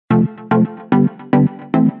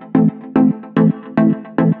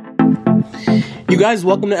You guys,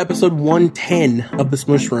 welcome to episode 110 of The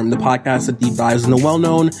Smush Room, the podcast that deep dives into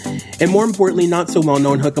well-known, and more importantly, not so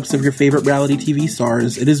well-known hookups of your favorite reality TV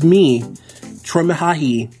stars. It is me, Troy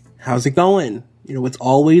Mahahi. How's it going? You know, it's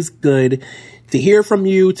always good to hear from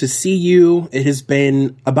you, to see you. It has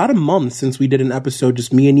been about a month since we did an episode,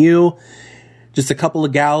 just me and you. Just a couple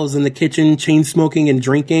of gals in the kitchen, chain smoking and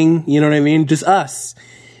drinking. You know what I mean? Just us.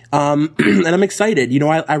 And I'm excited. You know,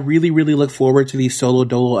 I really, really look forward to these solo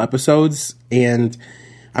dolo episodes, and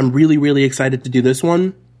I'm really, really excited to do this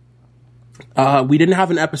one. We didn't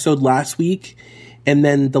have an episode last week, and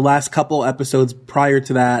then the last couple episodes prior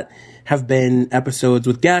to that have been episodes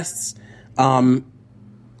with guests.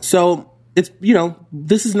 So it's, you know,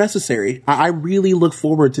 this is necessary. I really look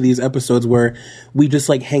forward to these episodes where we just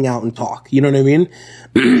like hang out and talk. You know what I mean?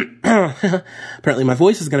 Apparently my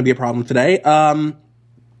voice is going to be a problem today.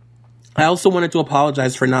 I also wanted to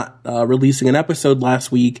apologize for not releasing an episode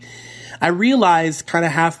last week. I realized kind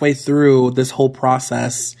of halfway through this whole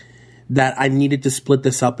process that I needed to split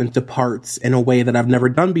this up into parts in a way that I've never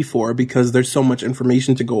done before because there's so much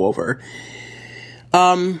information to go over.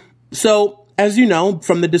 So as you know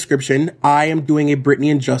from the description, I am doing a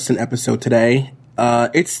Britney and Justin episode today.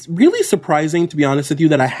 It's really surprising, to be honest with you,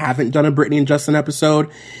 that I haven't done a Britney and Justin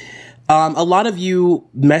episode. A lot of you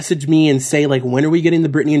message me and say, like, when are we getting the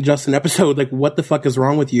Britney and Justin episode? Like, what the fuck is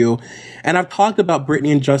wrong with you? And I've talked about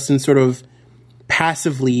Britney and Justin sort of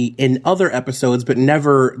passively in other episodes, but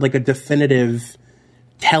never like a definitive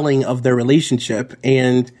telling of their relationship.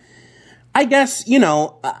 And I guess, you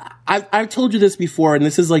know, I've told you this before, and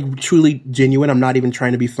this is like truly genuine. I'm not even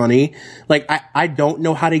trying to be funny. Like, I don't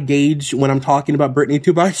know how to gauge when I'm talking about Britney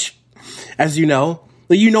too much, as you know.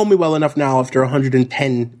 You know me well enough now after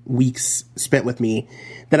 110 weeks spent with me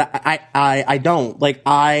that I don't. Like,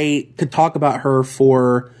 I could talk about her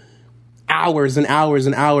for hours and hours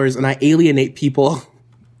and hours, and I alienate people.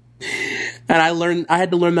 And I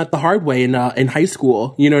had to learn that the hard way in high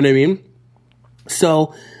school. You know what I mean?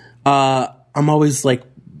 So, I'm always like,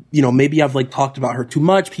 you know, maybe I've like talked about her too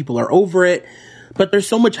much. People are over it. But there's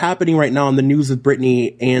so much happening right now in the news with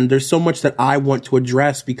Britney, and there's so much that I want to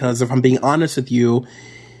address because if I'm being honest with you,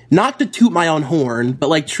 not to toot my own horn, but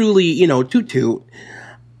like truly, you know, toot.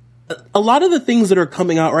 A lot of the things that are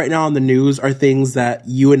coming out right now in the news are things that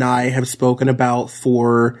you and I have spoken about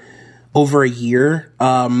for over a year.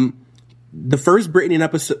 The first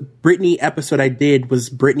Britney episode I did was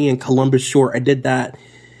Britney and Columbus Short. I did that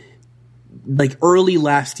like early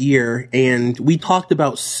last year, and we talked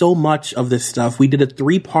about so much of this stuff. We did a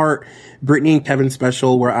 3-part Britney and Kevin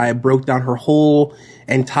special where I broke down her whole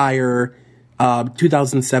entire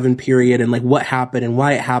 2007 period and like what happened and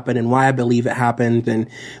why I believe it happened. And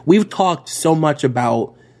we've talked so much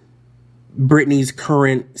about Britney's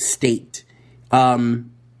current state. So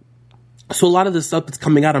a lot of the stuff that's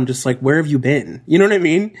coming out, I'm just like, where have you been? You know what I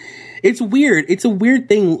mean? It's weird. It's a weird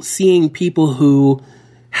thing seeing people who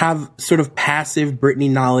have sort of passive Britney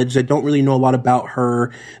knowledge that don't really know a lot about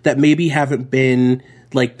her, that maybe haven't been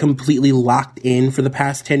like completely locked in for the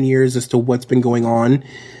past 10 years as to what's been going on.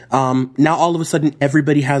 Now all of a sudden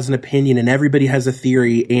everybody has an opinion and everybody has a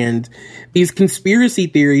theory, and these conspiracy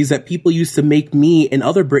theories that people used to make me and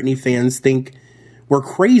other Britney fans think were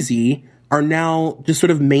crazy are now just sort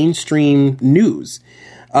of mainstream news.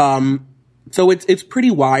 So it's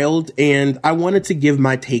pretty wild, and I wanted to give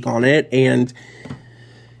my take on it. And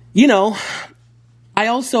you know,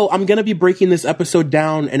 I'm going to be breaking this episode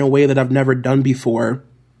down in a way that I've never done before.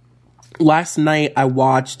 Last night, I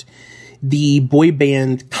watched the boy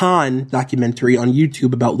band Con documentary on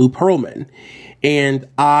YouTube about Lou Pearlman. And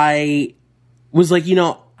I was like, you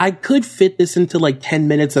know, I could fit this into like 10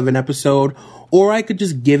 minutes of an episode, or I could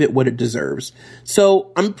just give it what it deserves.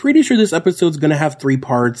 So I'm pretty sure this episode's going to have 3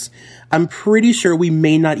 parts. I'm pretty sure we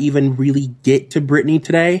may not even really get to Britney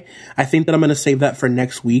today. I think that I'm going to save that for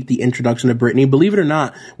next week, the introduction to Britney. Believe it or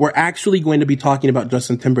not, we're actually going to be talking about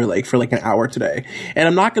Justin Timberlake for like an hour today. And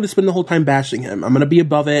I'm not going to spend the whole time bashing him. I'm going to be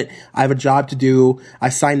above it. I have a job to do. I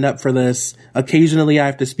signed up for this. Occasionally I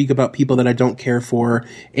have to speak about people that I don't care for.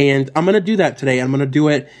 And I'm going to do that today. I'm going to do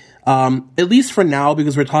it at least for now,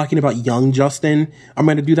 because we're talking about young Justin. I'm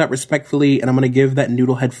going to do that respectfully, and I'm going to give that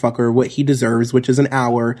noodlehead fucker what he deserves, which is an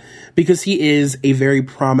hour, because he is a very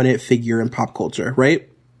prominent figure in pop culture, right?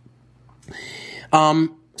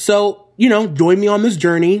 So, you know, join me on this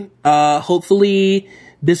journey. Hopefully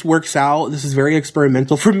this works out. This is very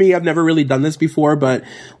experimental for me. I've never really done this before, but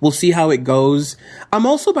we'll see how it goes. I'm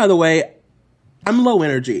also, by the way, I'm low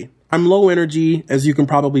energy. I'm low energy, as you can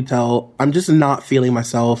probably tell. I'm just not feeling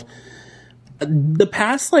myself. The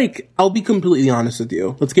past, I'll be completely honest with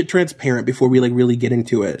you. Let's get transparent before we, really get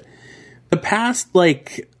into it. the past,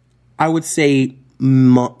 like, I would say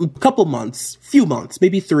few months,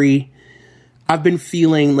 maybe 3, I've been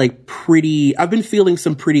feeling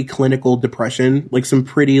some pretty clinical depression, like some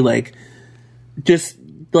pretty, like, just,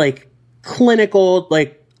 like, clinical,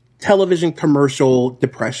 like, television commercial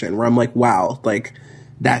depression, where I'm like, wow, like,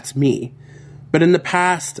 that's me. But in the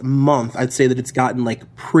past month, I'd say that it's gotten,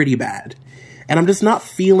 like, pretty bad. And I'm just not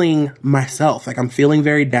feeling myself. Like, I'm feeling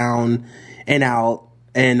very down and out,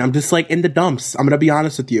 and I'm just, like, in the dumps. I'm gonna be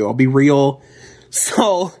honest with you. I'll be real.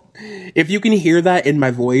 So, if you can hear that in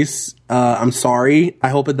my voice, I'm sorry. I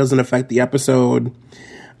hope it doesn't affect the episode.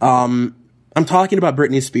 I'm talking about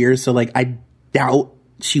Britney Spears, so, like, I doubt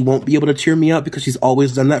she won't be able to cheer me up, because she's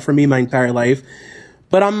always done that for me my entire life.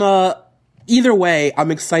 But either way,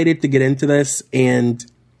 I'm excited to get into this, and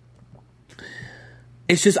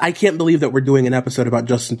it's just, I can't believe that we're doing an episode about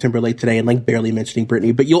Justin Timberlake today and, like, barely mentioning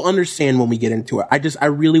Britney, but you'll understand when we get into it. I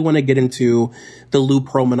really want to get into the Lou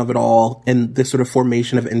Pearlman of it all, and the sort of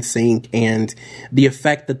formation of NSYNC, and the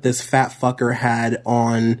effect that this fat fucker had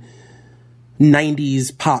on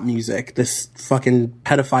 90s pop music. This fucking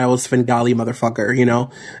pedophile Svengali motherfucker, you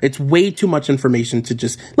know? It's way too much information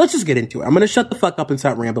to let's just get into it. I'm gonna shut the fuck up and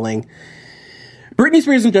stop rambling. Britney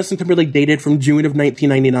Spears and Justin Timberlake dated from June of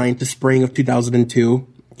 1999 to spring of 2002. Can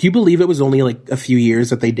you believe it was only, like, a few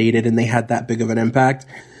years that they dated and they had that big of an impact?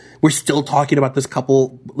 We're still talking about this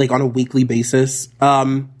couple, like, on a weekly basis.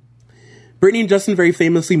 Britney and Justin very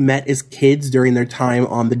famously met as kids during their time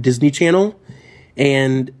on the Disney Channel.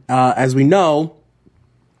 And as we know,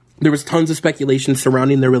 there was tons of speculation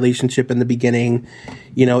surrounding their relationship in the beginning,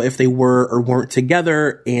 you know, if they were or weren't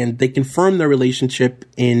together, and they confirmed their relationship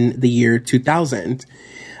in the year 2000.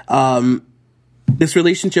 This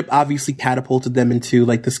relationship obviously catapulted them into,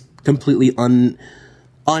 like, this completely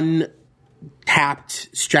untapped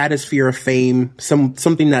stratosphere of fame,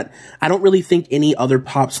 something that I don't really think any other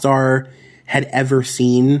pop star had ever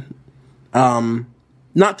seen.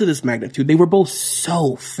 Not to this magnitude. They were both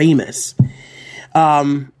so famous.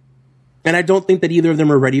 And I don't think that either of them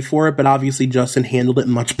were ready for it, but obviously Justin handled it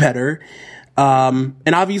much better. And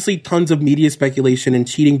obviously tons of media speculation and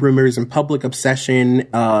cheating rumors and public obsession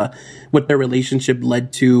with their relationship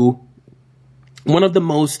led to one of the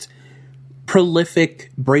most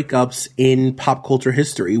prolific breakups in pop culture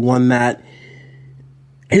history. One that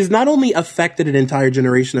has not only affected an entire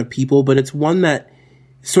generation of people, but it's one that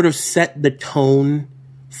sort of set the tone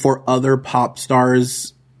for other pop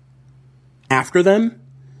stars after them.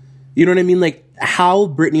 You know what I mean? Like, how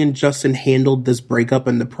Britney and Justin handled this breakup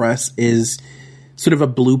in the press is sort of a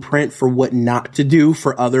blueprint for what not to do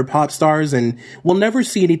for other pop stars. And we'll never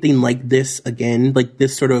see anything like this again, like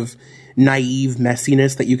this sort of naive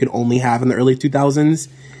messiness that you could only have in the early 2000s.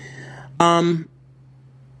 And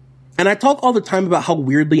I talk all the time about how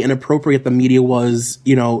weirdly inappropriate the media was,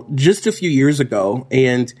 you know, just a few years ago.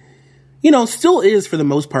 And, you know, still is for the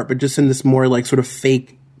most part, but just in this more, like, sort of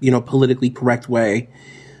fake, you know, politically correct way.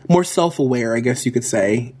 More self-aware, I guess you could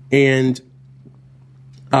say. And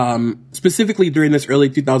specifically during this early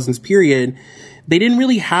 2000s period, they didn't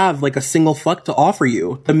really have, like, a single fuck to offer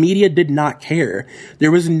you. The media did not care. There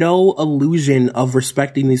was no illusion of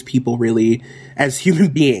respecting these people, really, as human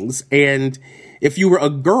beings. And if you were a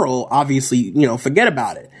girl, obviously, you know, forget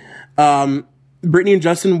about it. Britney and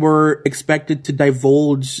Justin were expected to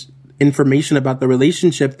divulge information about the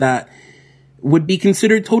relationship that would be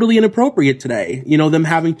considered totally inappropriate today. You know, them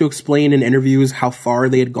having to explain in interviews how far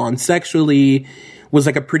they had gone sexually was,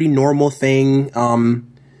 like, a pretty normal thing.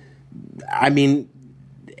 I mean,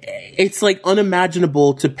 it's, like,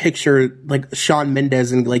 unimaginable to picture, like, Shawn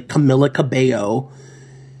Mendes and, like, Camila Cabello,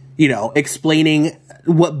 you know, explaining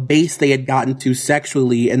what base they had gotten to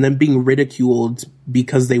sexually and then being ridiculed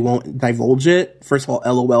because they won't divulge it. First of all,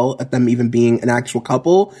 LOL at them even being an actual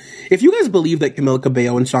couple. If you guys believe that Camila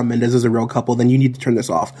Cabello and Shawn Mendes is a real couple, then you need to turn this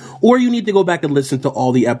off. Or you need to go back and listen to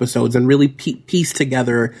all the episodes and really piece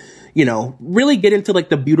together, you know, really get into, like,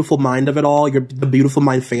 the beautiful mind of it all, the beautiful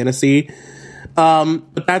mind fantasy.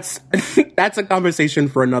 But that's, that's a conversation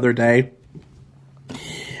for another day.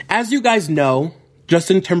 As you guys know,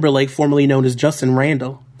 Justin Timberlake, formerly known as Justin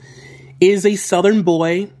Randall, is a Southern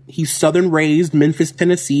boy. He's Southern raised, Memphis,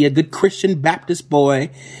 Tennessee, a good Christian Baptist boy.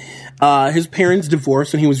 His parents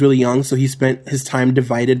divorced when he was really young, so he spent his time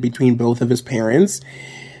divided between both of his parents.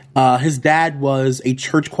 His dad was a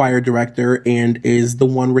church choir director and is the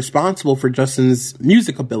one responsible for Justin's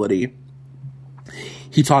music ability.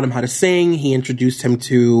 He taught him how to sing. He introduced him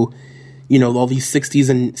to, you know, all these 60s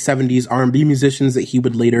and 70s R&B musicians that he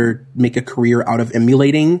would later make a career out of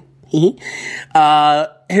emulating.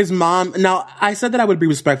 His mom, now, I said that I would be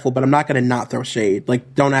respectful, but I'm not going to not throw shade.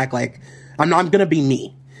 Like, don't act like I'm gonna be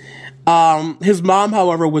me. His mom,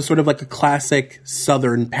 however, was sort of like a classic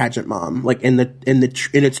Southern pageant mom, like in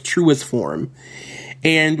its truest form.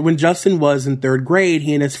 And when Justin was in third grade,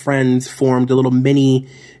 he and his friends formed a little mini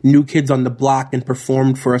New Kids on the Block and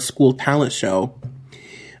performed for a school talent show.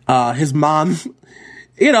 His mom,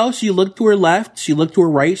 she looked to her left, she looked to her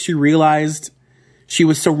right, she realized she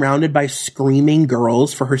was surrounded by screaming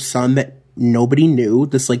girls for her son that nobody knew,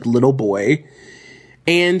 this like little boy.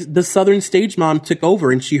 And the Southern stage mom took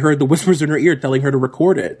over, and she heard the whispers in her ear telling her to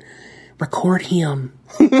record it. Record him.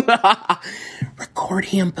 Record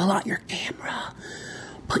him. Pull out your camera.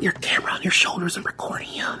 Put your camera on your shoulders and record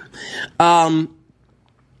him.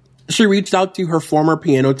 She reached out to her former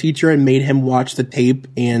piano teacher and made him watch the tape.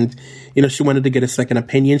 And, she wanted to get a second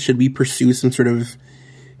opinion. Should we pursue some sort of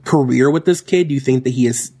career with this kid? Do you think that he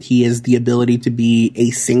has the ability to be a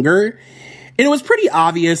singer? And it was pretty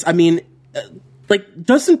obvious. I mean,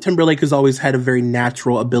 Justin Timberlake has always had a very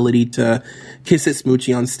natural ability to kiss it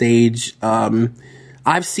smoochy on stage.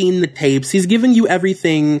 I've seen the tapes. He's giving you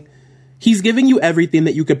everything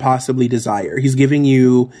that you could possibly desire. He's giving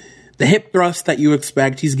you the hip thrust that you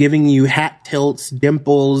expect. He's giving you hat tilts,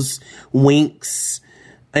 dimples, winks,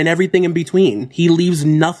 and everything in between. He leaves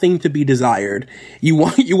nothing to be desired. You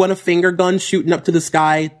want a finger gun shooting up to the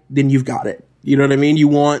sky, then you've got it. You know what I mean? You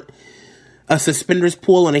want a suspenders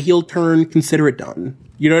pull and a heel turn, consider it done.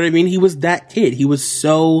 You know what I mean? He was that kid. He was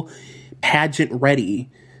so pageant ready.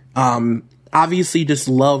 Obviously just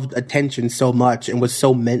loved attention so much and was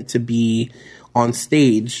so meant to be on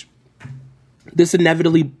stage. This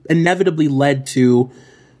inevitably led to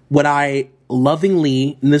what I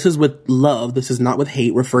lovingly, and this is with love, this is not with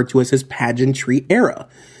hate, referred to as his pageantry era,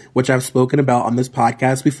 which I've spoken about on this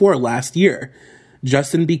podcast before last year.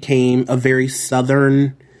 Justin became a very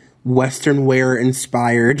Southern Western wear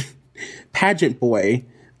inspired pageant boy.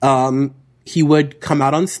 He would come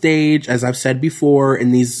out on stage, as I've said before,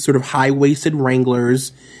 in these sort of high-waisted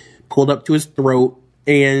Wranglers pulled up to his throat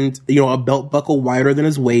and, a belt buckle wider than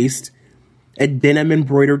his waist, a denim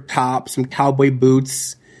embroidered top, some cowboy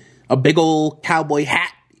boots, a big old cowboy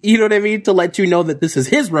hat, you know what I mean? To let you know that this is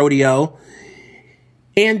his rodeo.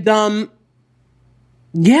 And, and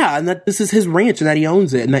that this is his ranch and that he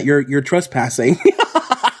owns it and that you're trespassing.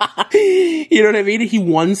 You know what I mean? He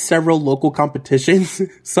won several local competitions,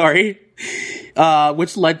 which led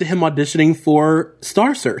to him auditioning for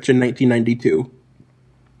Star Search in 1992.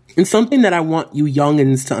 And something that I want you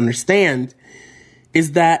youngins to understand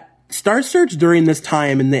is that Star Search during this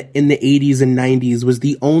time in the 80s and 90s was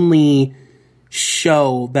the only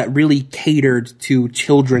show that really catered to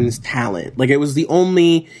children's talent. Like, it was the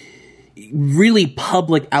only really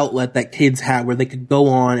public outlet that kids had where they could go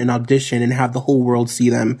on and audition and have the whole world see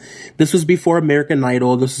them. This was before American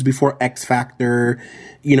Idol. This was before X Factor.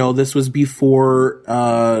 This was before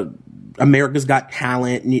America's Got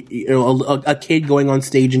Talent. A kid going on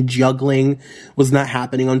stage and juggling was not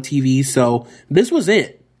happening on TV. So this was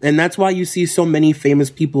it. And that's why you see so many famous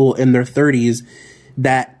people in their 30s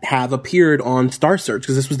that have appeared on Star Search,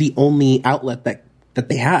 because this was the only outlet that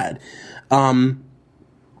they had.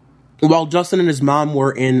 While Justin and his mom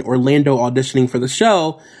were in Orlando auditioning for the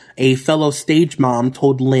show, a fellow stage mom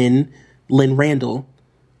told Lynn Randall,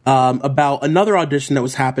 about another audition that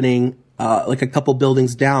was happening, like a couple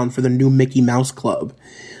buildings down for the new Mickey Mouse Club.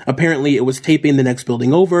 Apparently it was taping the next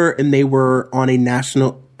building over, and they were on a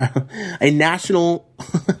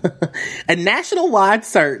national-wide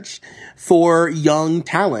search for young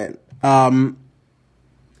talent.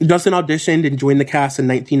 Justin auditioned and joined the cast in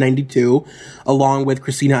 1992, along with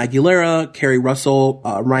Christina Aguilera, Kerry Russell,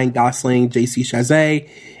 Ryan Gosling, J.C. Chasez,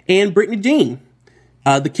 and Britney Jean.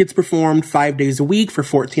 The kids performed 5 days a week for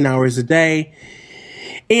 14 hours a day.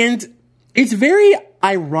 And it's very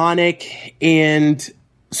ironic and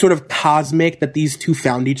sort of cosmic that these two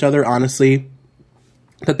found each other, honestly,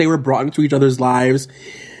 that they were brought into each other's lives.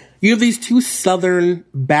 You have these two Southern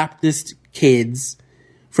Baptist kids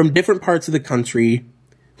from different parts of the country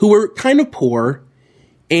who were kind of poor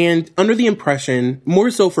and under the impression, more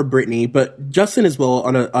so for Britney, but Justin as well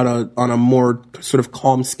on a more sort of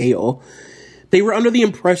calm scale. They were under the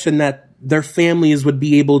impression that their families would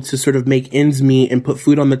be able to sort of make ends meet and put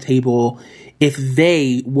food on the table if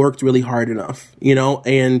they worked really hard enough,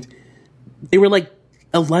 and they were like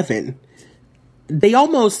 11.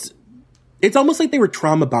 It's almost like they were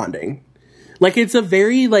trauma bonding. Like, it's a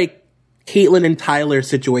very like Caitlyn and Tyler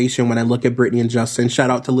situation when I look at Britney and Justin.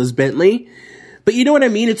 Shout out to Liz Bentley. But you know what I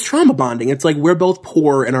mean? It's trauma bonding. It's like, we're both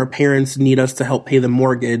poor and our parents need us to help pay the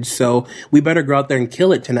mortgage, so we better go out there and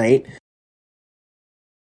kill it tonight.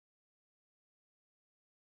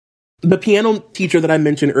 The piano teacher that I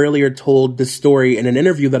mentioned earlier told this story in an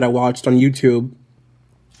interview that I watched on YouTube,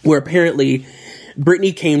 where apparently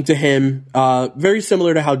Britney came to him, very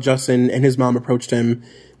similar to how Justin and his mom approached him,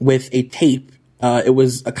 with a tape. It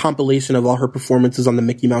was a compilation of all her performances on the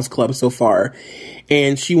Mickey Mouse Club so far.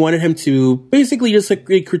 And she wanted him to basically just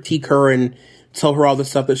like critique her and tell her all the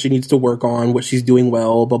stuff that she needs to work on, what she's doing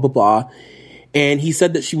well, blah, blah, blah. And he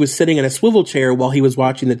said that she was sitting in a swivel chair while he was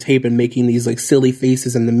watching the tape and making these like silly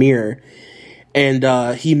faces in the mirror.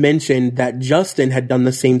 And he mentioned that Justin had done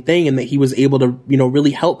the same thing and that he was able to,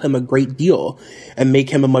 really help him a great deal and make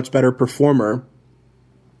him a much better performer.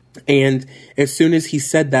 And as soon as he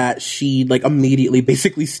said that, she like immediately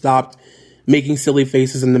basically stopped making silly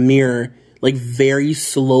faces in the mirror, like very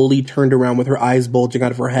slowly turned around with her eyes bulging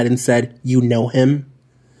out of her head and said, "You know him?"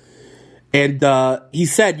 And he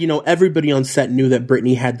said, everybody on set knew that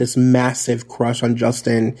Britney had this massive crush on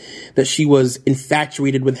Justin, that she was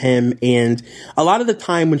infatuated with him. And a lot of the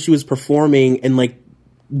time when she was performing and like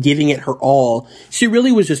giving it her all, she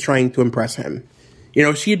really was just trying to impress him.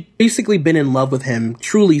 She had basically been in love with him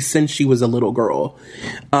truly since she was a little girl.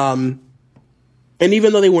 And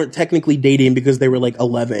even though they weren't technically dating because they were like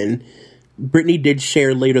 11, Britney did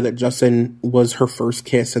share later that Justin was her first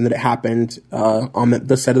kiss and that it happened on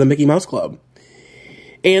the set of the Mickey Mouse Club.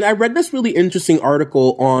 And I read this really interesting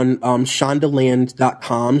article on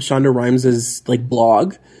Shondaland.com, Shonda Rhimes' like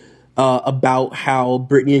blog, about how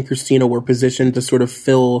Britney and Christina were positioned to sort of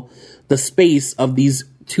fill the space of these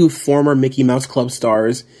two former Mickey Mouse Club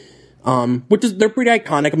stars, they're pretty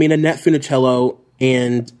iconic. I mean, Annette Funicello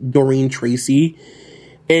and Doreen Tracy.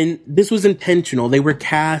 And this was intentional. They were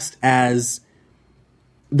cast as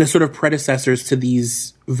the sort of predecessors to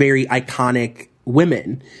these very iconic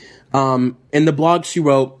women. In the blog, she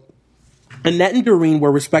wrote, Annette and Doreen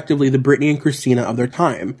were respectively the Britney and Christina of their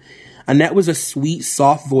time. Annette was a sweet,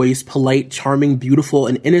 soft voice, polite, charming, beautiful,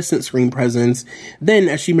 and innocent screen presence. Then,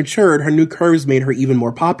 as she matured, her new curves made her even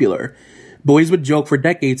more popular. Boys would joke for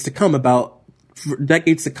decades to come that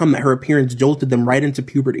her appearance jolted them right into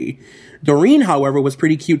puberty. Doreen, however, was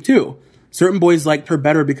pretty cute too. Certain boys liked her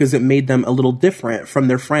better because it made them a little different from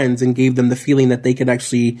their friends and gave them the feeling that they could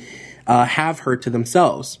actually have her to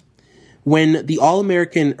themselves. When the all-new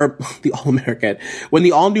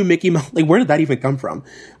Mickey Mouse, like, where did that even come from?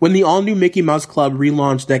 When the all-new Mickey Mouse Club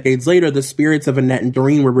relaunched decades later, the spirits of Annette and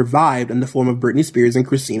Doreen were revived in the form of Britney Spears and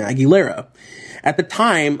Christina Aguilera. At the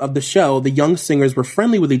time of the show, the young singers were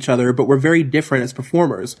friendly with each other, but were very different as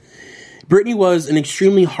performers. Britney was an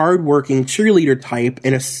extremely hard-working cheerleader type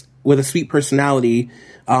with a sweet personality,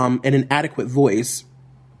 and an adequate voice,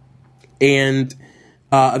 and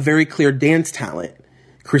a very clear dance talent.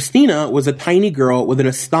 Christina was a tiny girl with an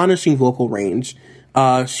astonishing vocal range.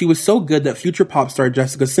 She was so good that future pop star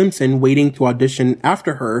Jessica Simpson, waiting to audition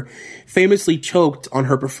after her, famously choked on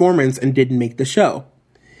her performance and didn't make the show.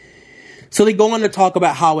 So they go on to talk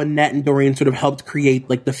about how Annette and Doreen sort of helped create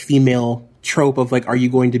like the female trope of like, are you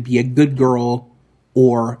going to be a good girl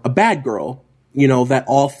or a bad girl? That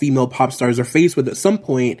all female pop stars are faced with at some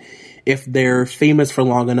point if they're famous for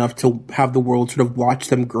long enough to have the world sort of watch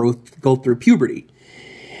them go through puberty.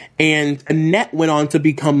 And Annette went on to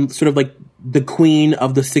become sort of like the queen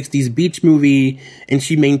of the 60s beach movie, and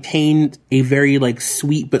she maintained a very like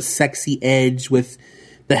sweet but sexy edge with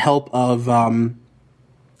the help of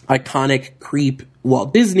iconic creep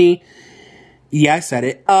Walt Disney. Yeah, I said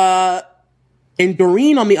it. And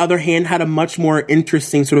Doreen, on the other hand, had a much more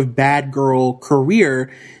interesting sort of bad girl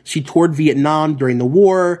career. She toured Vietnam during the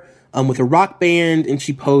war with a rock band, and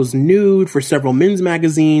she posed nude for several men's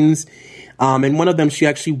magazines. And one of them, she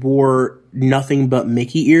actually wore nothing but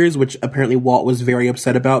Mickey ears, which apparently Walt was very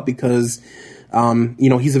upset about because,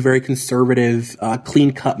 he's a very conservative,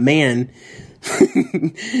 clean-cut man.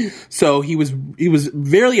 So he was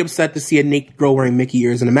very upset to see a naked girl wearing Mickey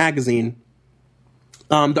ears in a magazine.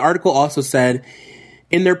 The article also said,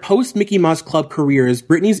 in their post-Mickey Mouse Club careers,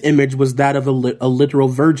 Britney's image was that of a literal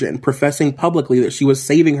virgin, professing publicly that she was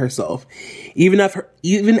saving herself. Even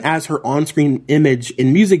as her on-screen image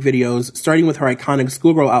in music videos, starting with her iconic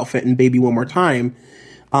schoolgirl outfit in Baby One More Time,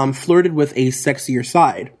 flirted with a sexier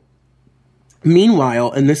side.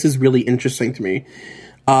 Meanwhile, and this is really interesting to me,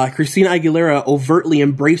 Christina Aguilera overtly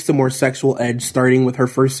embraced a more sexual edge, starting with her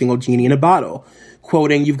first single, Genie in a Bottle,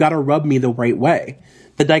 quoting, "You've got to rub me the right way."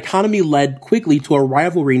 The dichotomy led quickly to a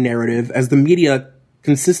rivalry narrative as the media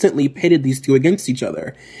consistently pitted these two against each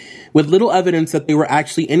other, with little evidence that they were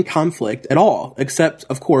actually in conflict at all, except,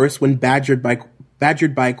 of course, when badgered with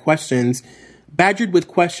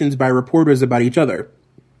questions by reporters about each other.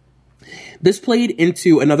 This played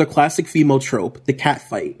into another classic female trope, the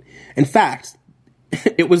catfight. In fact,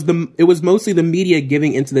 it was mostly the media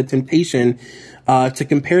giving into the temptation to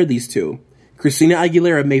compare these two. Christina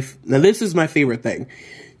Aguilera now this is my favorite thing.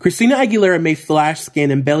 Christina Aguilera may flash, skin,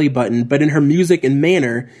 and belly button, but in her music and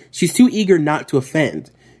manner, she's too eager not to offend.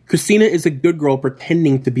 Christina is a good girl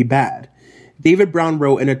pretending to be bad. David Brown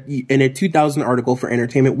wrote in a 2000 article for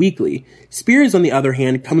Entertainment Weekly. Spears, on the other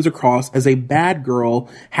hand, comes across as a bad girl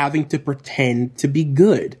having to pretend to be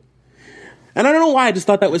good. And I don't know why, I just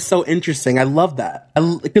thought that was so interesting. I love that.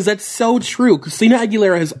 Because that's so true. Christina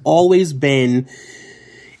Aguilera has always been,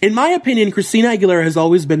 in my opinion, Christina Aguilera has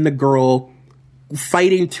always been the girl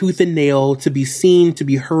fighting tooth and nail to be seen, to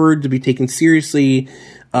be heard, to be taken seriously,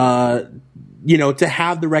 to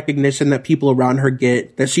have the recognition that people around her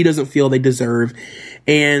get, that she doesn't feel they deserve,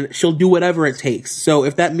 and she'll do whatever it takes. So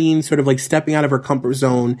if that means sort of like stepping out of her comfort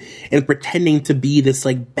zone and pretending to be this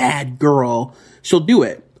like bad girl, she'll do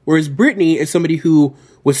it. Whereas Britney is somebody who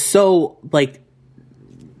was so like,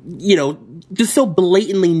 just so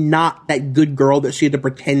blatantly not that good girl that she had to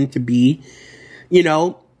pretend to be,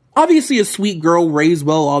 obviously a sweet girl, raised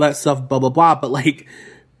well, all that stuff, blah, blah, blah. But like,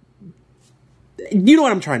 you know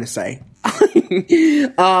what I'm trying to say.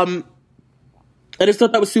 I just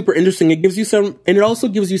thought that was super interesting. It gives you and it also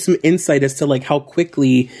gives you some insight as to like how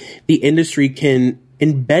quickly the industry can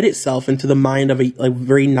embed itself into the mind of a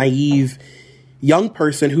very naive young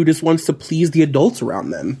person who just wants to please the adults around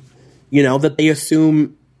them, that they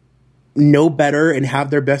assume know better and have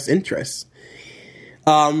their best interests.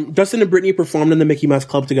 Justin and Britney performed in the Mickey Mouse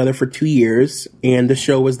Club together for 2 years, and the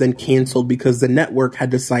show was then canceled because the network had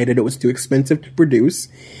decided it was too expensive to produce.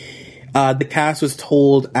 The cast was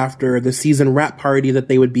told after the season wrap party that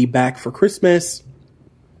they would be back for Christmas,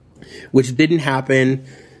 which didn't happen.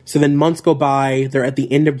 So then months go by, they're at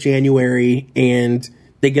the end of January, and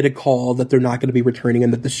they get a call that they're not going to be returning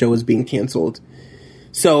and that the show is being canceled.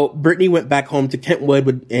 So Britney went back home to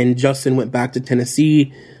Kentwood and Justin went back to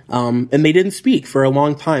Tennessee. And they didn't speak for a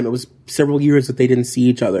long time. It was several years that they didn't see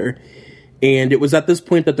each other. And it was at this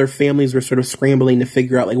point that their families were sort of scrambling to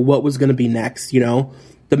figure out like what was going to be next.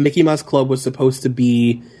 The Mickey Mouse Club was supposed to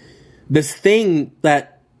be this thing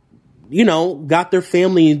that, got their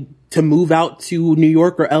family to move out to New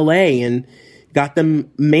York or LA and got them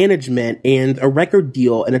management and a record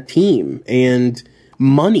deal and a team and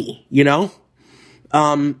money,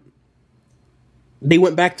 they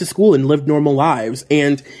went back to school and lived normal lives.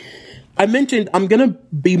 And I mentioned I'm going to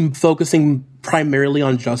be focusing primarily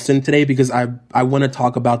on Justin today because I want to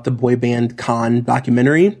talk about the boy band Con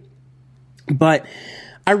documentary. But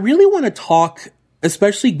I really want to talk,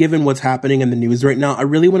 especially given what's happening in the news right now, I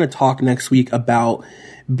really want to talk next week about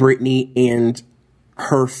Britney and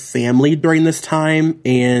her family during this time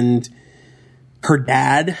and her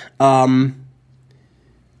dad.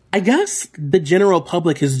 I guess the general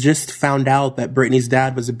public has just found out that Britney's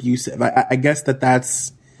dad was abusive. I guess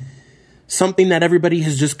that's something that everybody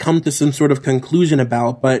has just come to some sort of conclusion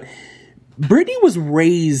about. But Britney was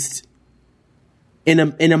raised in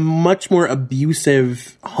a much more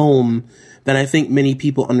abusive home than I think many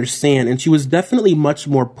people understand. And she was definitely much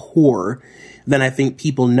more poor than I think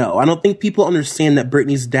people know. I don't think people understand that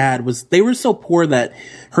Britney's dad they were so poor that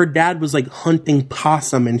her dad was like hunting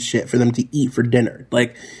possum and shit for them to eat for dinner.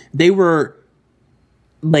 Like they were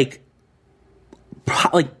like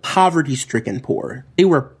poverty stricken poor. They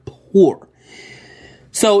were poor.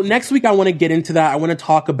 So next week I want to get into that. I want to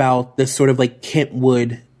talk about this sort of like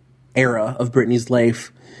Kentwood era of Britney's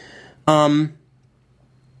life. And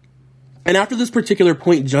after this particular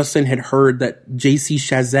point, Justin had heard that JC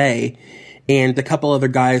Chasez and a couple other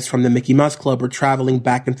guys from the Mickey Mouse Club were traveling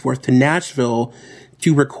back and forth to Nashville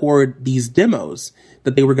to record these demos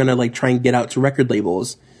that they were going to like try and get out to record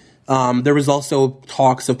labels. There was also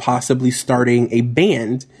talks of possibly starting a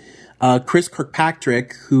band. Chris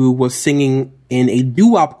Kirkpatrick, who was singing in a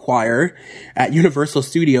doo-wop choir at Universal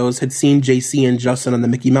Studios, had seen JC and Justin on the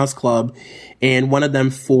Mickey Mouse Club and wanted them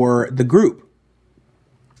for the group.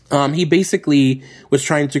 He basically was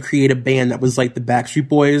trying to create a band that was like the Backstreet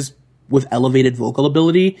Boys with elevated vocal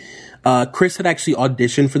ability. Chris had actually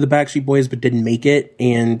auditioned for the Backstreet Boys but didn't make it.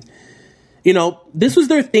 And, this was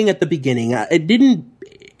their thing at the beginning.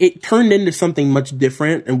 It turned into something much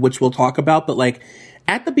different, and which we'll talk about. But like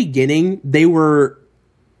at the beginning, they were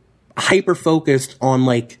hyper focused on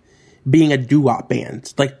like being a doo-wop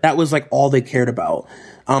band. Like that was like all they cared about.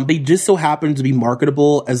 They just so happened to be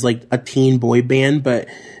marketable as like a teen boy band, but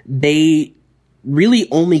they really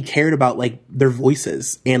only cared about like their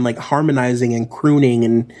voices and like harmonizing and crooning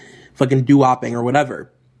and fucking doo-wopping or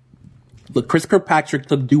whatever. But Chris Kirkpatrick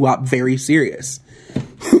took doo-wop very serious.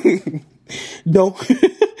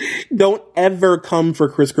 don't ever come for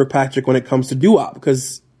Chris Kirkpatrick when it comes to doo-wop,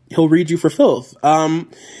 because he'll read you for filth. And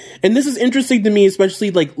this is interesting to me,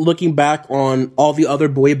 especially like looking back on all the other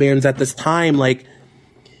boy bands at this time. Like,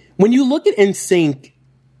 when you look at NSYNC,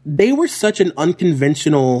 they were such an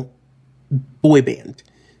unconventional boy band,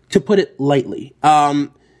 to put it lightly.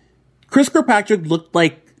 Chris Kirkpatrick looked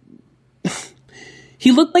like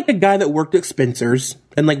he looked like a guy that worked at Spencer's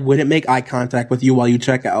and like wouldn't make eye contact with you while you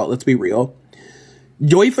check out. Let's be real.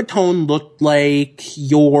 Joey Fatone looked like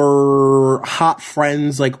your hot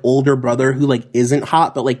friend's like older brother who like isn't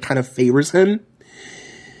hot but like kind of favors him.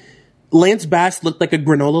 Lance Bass looked like a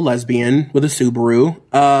granola lesbian with a Subaru.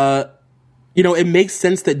 It makes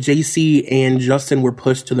sense that JC and Justin were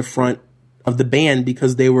pushed to the front of the band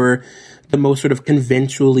because they were the most sort of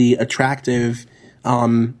conventionally attractive,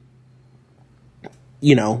 in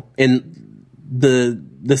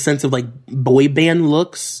the sense of like boy band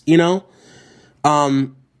looks,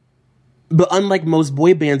 But unlike most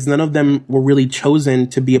boy bands, none of them were really chosen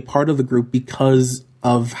to be a part of the group because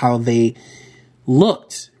of how they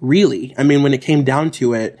looked, really. I mean, when it came down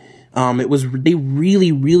to it, they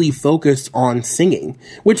really, really focused on singing,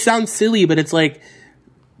 which sounds silly, but it's like,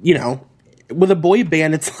 with a boy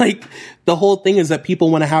band, it's like the whole thing is that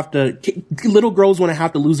little girls want to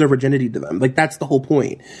have to lose their virginity to them. Like, that's the whole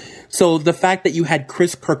point. So the fact that you had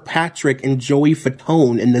Chris Kirkpatrick and Joey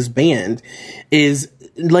Fatone in this band is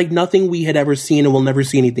like nothing we had ever seen, and we'll never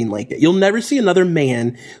see anything like it. You'll never see another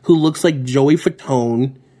man who looks like Joey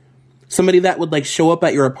Fatone, somebody that would like show up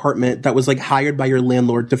at your apartment that was like hired by your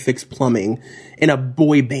landlord to fix plumbing in a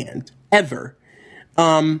boy band, ever.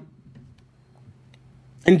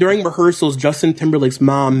 And during rehearsals, Justin Timberlake's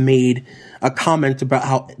mom made a comment about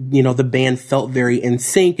how, the band felt very in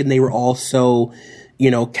sync and they were all so,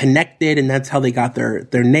 connected, and that's how they got their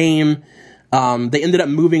name. They ended up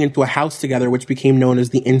moving into a house together, which became known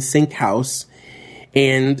as the NSYNC house.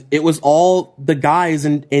 And it was all the guys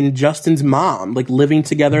and Justin's mom, like, living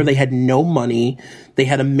together. They had no money. They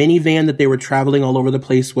had a minivan that they were traveling all over the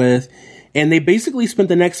place with. And they basically spent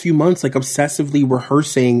the next few months, like, obsessively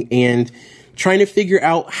rehearsing and trying to figure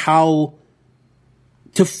out how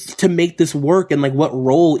to make this work and like what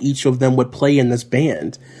role each of them would play in this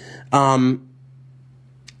band. Now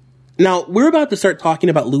we're about to start talking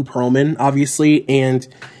about Lou Pearlman, obviously, and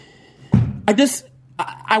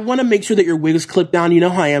I want to make sure that your wig is clipped down. You know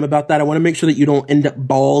how I am about that. I want to make sure that you don't end up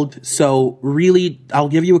bald. So really, I'll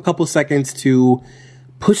give you a couple seconds to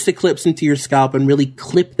push the clips into your scalp and really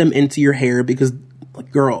clip them into your hair because,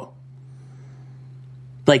 like, girl,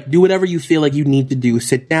 like, do whatever you feel like you need to do.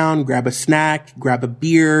 Sit down, grab a snack, grab a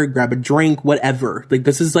beer, grab a drink, whatever. Like,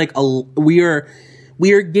 this is like we are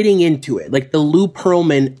getting into it. Like, the Lou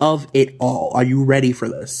Pearlman of it all. Are you ready for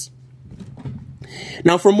this?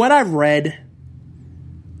 Now, from what I've read,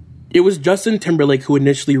 it was Justin Timberlake who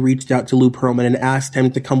initially reached out to Lou Pearlman and asked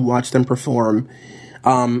him to come watch them perform.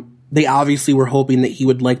 They obviously were hoping that he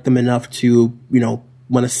would like them enough to,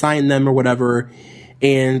 want to sign them or whatever.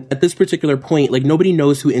 And at this particular point, like, nobody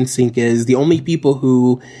knows who NSYNC is. The only people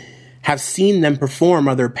who have seen them perform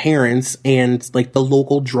are their parents and like the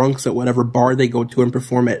local drunks at whatever bar they go to and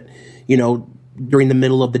perform it, during the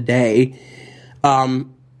middle of the day. And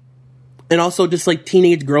also just like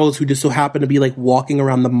teenage girls who just so happen to be like walking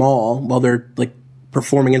around the mall while they're like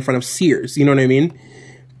performing in front of Sears. You know what I mean?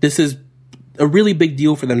 This is a really big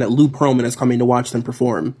deal for them that Lou Pearlman is coming to watch them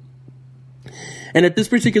perform. And at this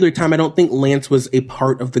particular time, I don't think Lance was a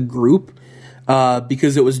part of the group,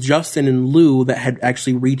 because it was Justin and Lou that had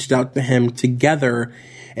actually reached out to him together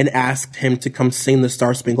and asked him to come sing the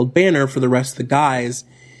Star Spangled Banner for the rest of the guys,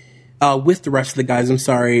 with the rest of the guys, I'm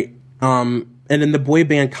sorry. And in the Boy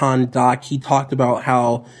Band Con doc, he talked about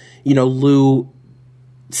how, Lou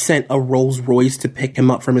sent a Rolls Royce to pick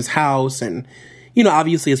him up from his house. And,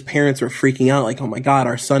 obviously his parents were freaking out, like, oh my God,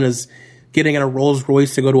 our son is getting in a Rolls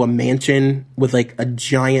Royce to go to a mansion with like a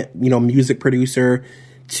giant, music producer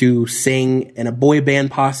to sing in a boy band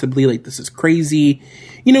possibly. Like, this is crazy.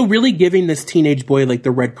 Really giving this teenage boy like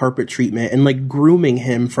the red carpet treatment and like grooming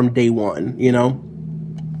him from day one,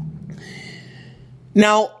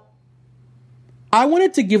 Now, I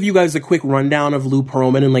wanted to give you guys a quick rundown of Lou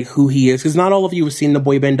Pearlman and like who he is, because not all of you have seen the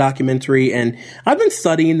boy band documentary, and I've been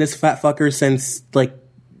studying this fat fucker since like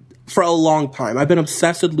for a long time. I've been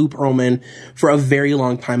obsessed with Lou Pearlman for a very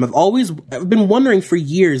long time. I've been wondering for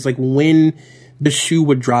years, like, when the shoe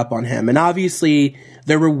would drop on him. And obviously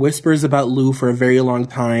there were whispers about Lou for a very long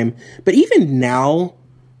time. But even now,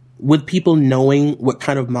 with people knowing what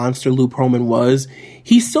kind of monster Lou Pearlman was,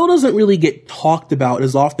 he still doesn't really get talked about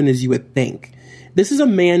as often as you would think. This is a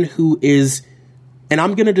man who is and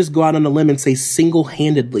I'm going to just go out on a limb and say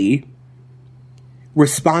single-handedly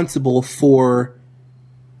responsible for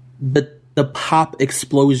the pop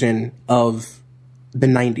explosion of the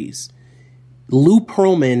 90s. Lou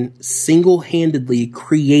Pearlman single-handedly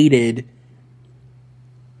created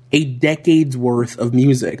a decade's worth of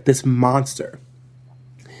music, this monster.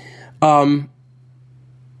 Lou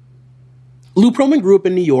Pearlman grew up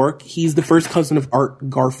in New York. He's the first cousin of Art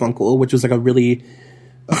Garfunkel, which was like a really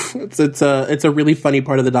it's a really funny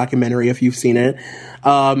part of the documentary if you've seen it.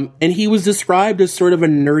 And he was described as sort of a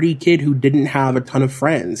nerdy kid who didn't have a ton of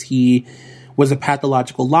friends. He was a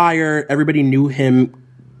pathological liar. Everybody knew him,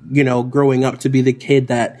 growing up, to be the kid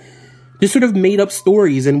that just sort of made up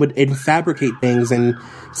stories and would fabricate things and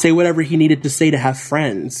say whatever he needed to say to have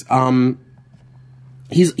friends.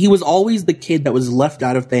 He was always the kid that was left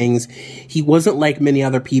out of things. He wasn't like many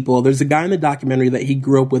other people. There's a guy in the documentary that he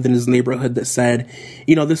grew up with in his neighborhood that said,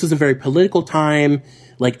 this was a very political time.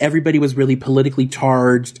 Like, everybody was really politically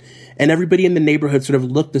charged, and everybody in the neighborhood sort of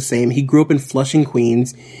looked the same. He grew up in Flushing,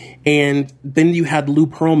 Queens, and then you had Lou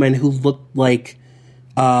Pearlman, who looked like,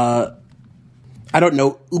 Uter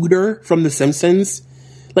from The Simpsons.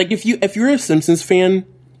 Like, if you're a Simpsons fan,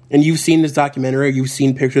 and you've seen this documentary, you've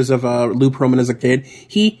seen pictures of Lou Pearlman as a kid,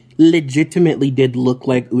 he legitimately did look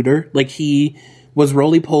like Uter. Like, he was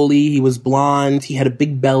roly-poly, he was blonde, he had a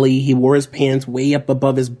big belly, he wore his pants way up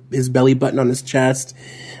above his belly button on his chest.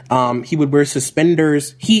 He would wear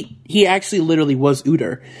suspenders. He actually literally was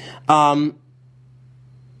Uter. And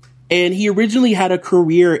he originally had a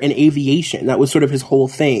career in aviation. That was sort of his whole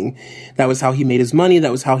thing. That was how he made his money.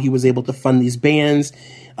 That was how he was able to fund these bands.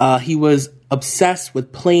 He was obsessed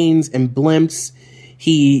with planes and blimps.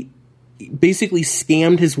 He basically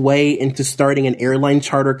scammed his way into starting an airline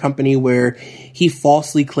charter company where he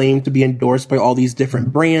falsely claimed to be endorsed by all these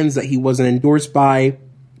different brands that he wasn't endorsed by.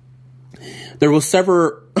 There were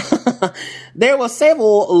several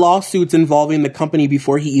lawsuits involving the company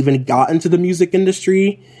before he even got into the music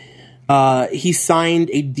industry. He signed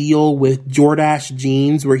a deal with Jordache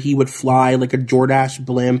Jeans where he would fly like a Jordache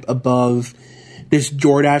blimp above this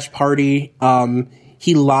Jordache party.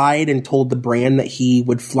 He lied and told the brand that he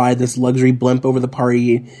would fly this luxury blimp over the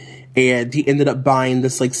party, and he ended up buying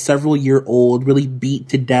this like several-year-old, really beat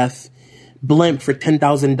to death blimp for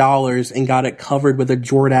 $10,000 and got it covered with a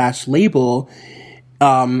Jordache label.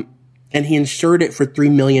 And he insured it for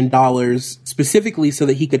 $3 million specifically so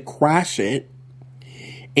that he could crash it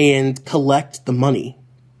and collect the money.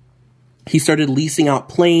 He started leasing out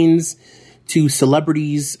planes to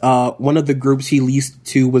celebrities. One of the groups he leased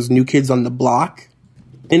to was New Kids on the Block.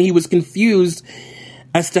 And he was confused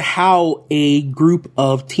as to how a group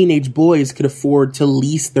of teenage boys could afford to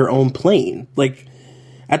lease their own plane. Like,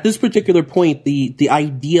 at this particular point, the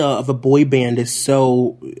idea of a boy band is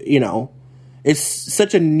so, it's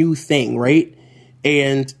such a new thing, right?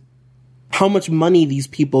 And how much money these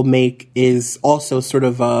people make is also sort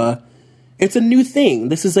of it's a new thing.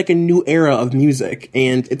 This is like a new era of music,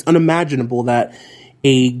 and it's unimaginable that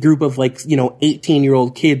a group of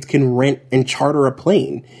 18-year-old kids can rent and charter a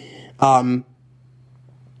plane. And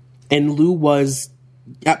Lou was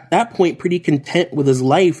at that point pretty content with his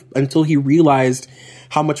life until he realized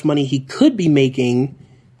how much money he could be making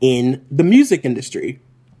in the music industry.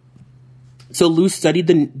 So Lou studied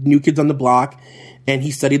the New Kids on the Block, and he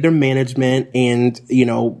studied their management and,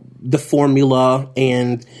 the formula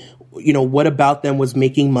and, what about them was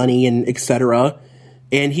making money and et cetera.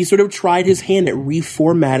 And he sort of tried his hand at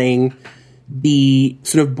reformatting the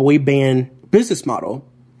sort of boy band business model.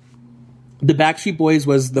 The Backstreet Boys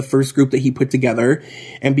was the first group that he put together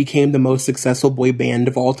and became the most successful boy band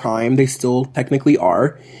of all time. They still technically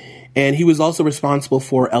are. And he was also responsible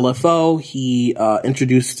for LFO. He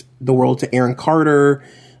introduced the world to Aaron Carter,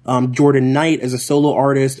 Jordan Knight as a solo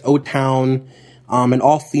artist, O-Town, an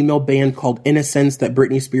all-female band called Innocence that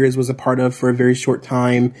Britney Spears was a part of for a very short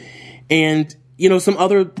time. And some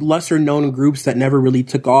other lesser-known groups that never really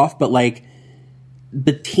took off, but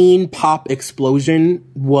the teen pop explosion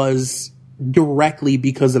was directly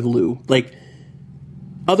because of Lou.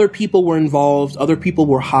 Other people were involved, other people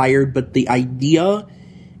were hired, but the idea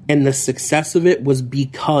and the success of it was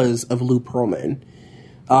because of Lou Pearlman.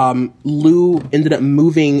 Lou ended up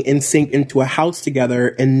moving NSYNC into a house together,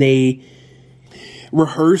 and they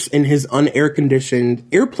rehearsed in his unair-conditioned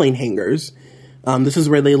airplane hangars. This is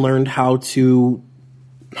where they learned how to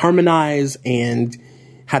harmonize and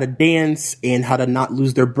how to dance and how to not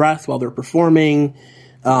lose their breath while they're performing.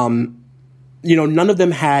 None of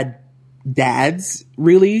them had dads,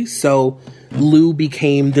 really. So Lou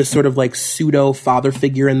became this sort of pseudo father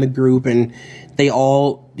figure in the group, and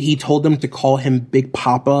he told them to call him Big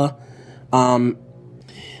Papa.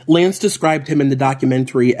 Lance described him in the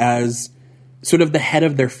documentary as sort of the head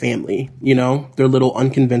of their family, you know, their little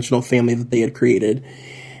unconventional family that they had created.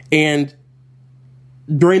 And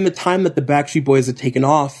during the time that the Backstreet Boys had taken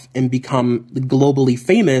off and become globally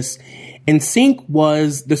famous, NSYNC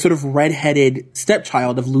was the sort of redheaded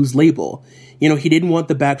stepchild of Lou's label. You know, he didn't want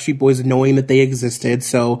the Backstreet Boys knowing that they existed,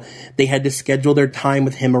 so they had to schedule their time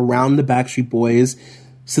with him around the Backstreet Boys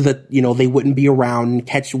so that, you know, they wouldn't be around and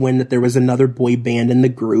catch wind that there was another boy band in the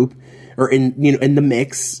group or in the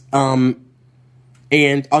mix.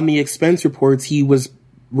 And on the expense reports, he was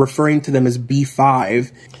referring to them as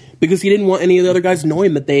B5 because he didn't want any of the other guys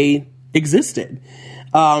knowing that they existed.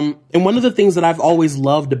 And one of the things that I've always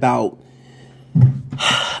loved about,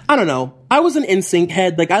 I don't know, I was an NSYNC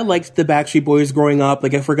head. Like, I liked the Backstreet Boys growing up.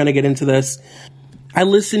 Like, if we're going to get into this, I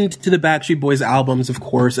listened to the Backstreet Boys albums, of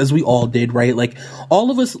course, as we all did, right? Like, all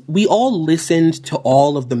of us, we all listened to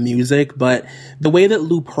all of the music, but the way that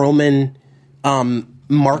Lou Pearlman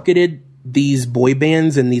marketed these boy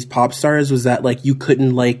bands and these pop stars was that, like, you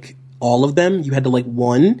couldn't like all of them. You had to like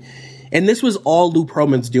one. And this was all Lou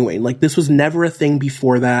Pearlman's doing. Like, this was never a thing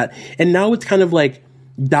before that. And now it's kind of like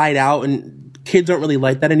died out and kids aren't really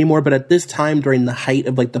like that anymore. But at this time, during the height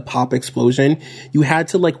of like the pop explosion, you had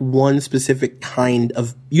to like one specific band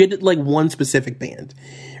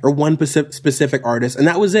or one specific artist. And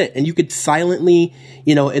that was it. And you could silently,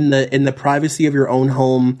 you know, in the privacy of your own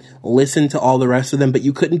home, listen to all the rest of them, but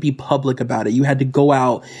you couldn't be public about it. You had to go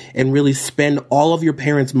out and really spend all of your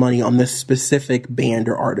parents' money on this specific band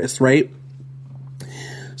or artist, right?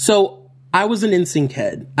 So I was an NSYNC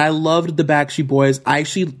head. I loved the Backstreet Boys.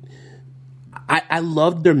 I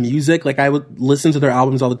loved their music. Like, I would listen to their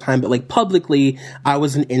albums all the time, but like publicly, I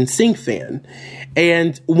was an NSYNC fan.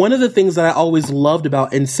 And one of the things that I always loved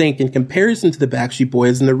about NSYNC in comparison to the Backstreet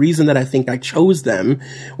Boys, and the reason that I think I chose them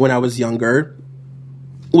when I was younger,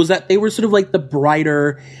 was that they were sort of like the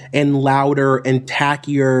brighter and louder and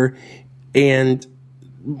tackier and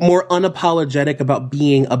more unapologetic about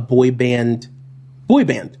being a boy band.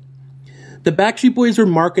 The Backstreet Boys were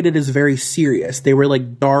marketed as very serious. They were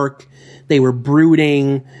like dark. They were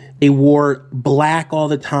brooding. They wore black all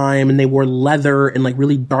the time, and they wore leather and like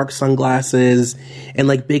really dark sunglasses and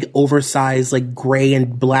like big oversized like gray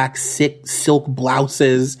and black silk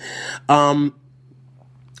blouses.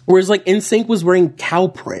 Whereas like NSYNC was wearing cow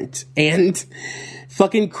print, and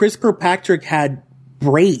fucking Chris Kirkpatrick had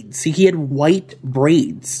braids. He had white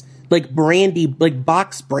braids, like brandy, like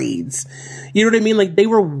box braids. You know what I mean? Like, they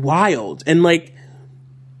were wild, and like,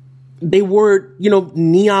 they wore, you know,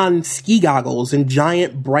 neon ski goggles and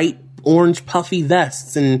giant bright orange puffy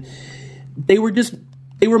vests. And they were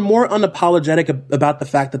more unapologetic about the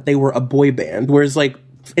fact that they were a boy band. Whereas like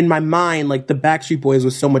in my mind, like the Backstreet Boys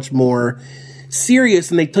was so much more serious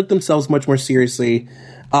and they took themselves much more seriously.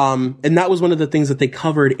 And that was one of the things that they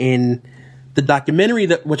covered in the documentary,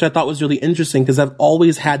 which I thought was really interesting, because I've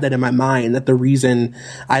always had that in my mind, that the reason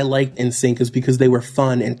I liked NSYNC is because they were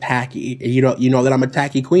fun and tacky. You know that I'm a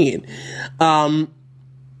tacky queen. But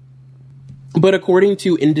according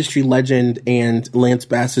to industry legend and Lance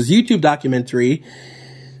Bass's YouTube documentary,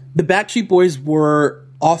 the Backstreet Boys were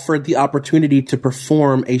offered the opportunity to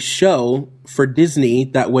perform a show for Disney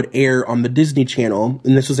that would air on the Disney Channel.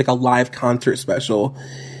 And this was like a live concert special.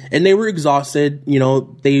 And they were exhausted. You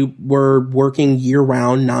know, they were working year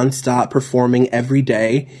round, nonstop, performing every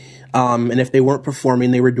day. And if they weren't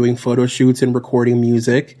performing, they were doing photo shoots and recording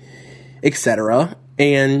music, etc.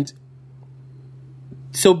 And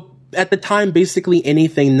so at the time, basically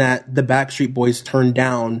anything that the Backstreet Boys turned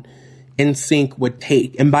down, NSYNC would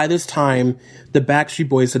take. And by this time, the Backstreet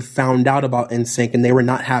Boys had found out about NSYNC and they were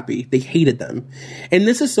not happy. They hated them. And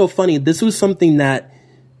this is so funny. This was something that,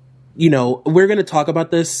 you know, we're going to talk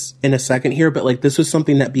about this in a second here, but like, this was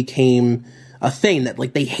something that became a thing, that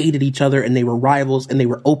like they hated each other and they were rivals and they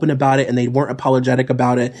were open about it and they weren't apologetic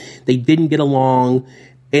about it. They didn't get along.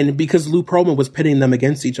 And because Lou Pearlman was pitting them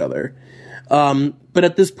against each other. But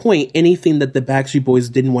at this point, anything that the Backstreet Boys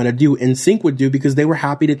didn't want to do, NSYNC would do, because they were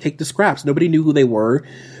happy to take the scraps. Nobody knew who they were.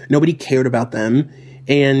 Nobody cared about them.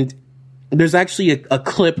 And there's actually a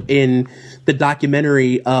clip in the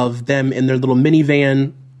documentary of them in their little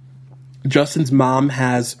minivan. Justin's mom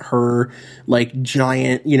has her like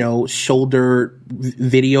giant, you know, shoulder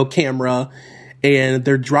video camera, and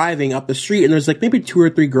they're driving up the street and there's like maybe 2 or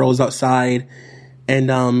 3 girls outside.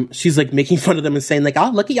 And, she's like making fun of them and saying like,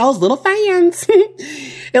 oh, look at y'all's little fans.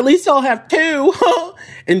 At least y'all have 2.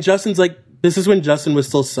 And Justin's like, this is when Justin was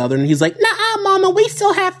still Southern. He's like, nah, mama, we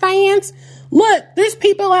still have fans. Look, there's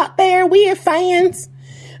people out there. We have fans.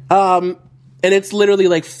 And it's literally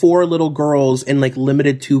like 4 little girls in like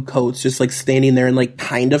limited 2 coats, just like standing there and like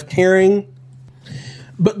kind of caring.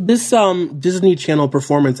 But this Disney Channel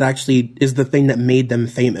performance actually is the thing that made them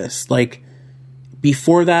famous. Like,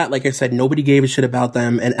 before that, like I said, nobody gave a shit about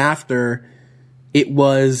them. And after, it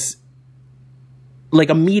was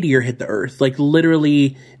like a meteor hit the earth. Like,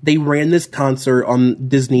 literally, they ran this concert on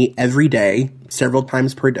Disney every day, several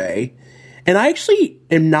times per day. And I actually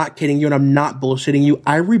am not kidding you, and I'm not bullshitting you.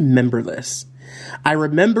 I remember this. I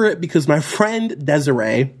remember it because my friend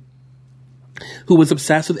Desiree, who was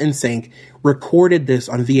obsessed with NSYNC, recorded this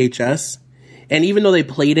on VHS. And even though they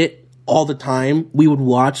played it all the time, we would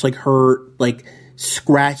watch like her like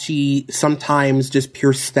scratchy, sometimes just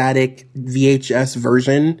pure static VHS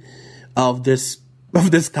version of this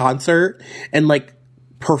concert and like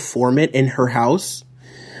perform it in her house.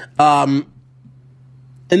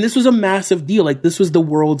 And this was a massive deal. Like, this was the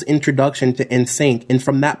world's introduction to NSYNC. And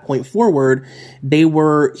from that point forward, they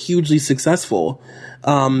were hugely successful.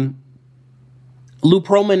 Lou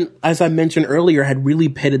Pearlman, as I mentioned earlier, had really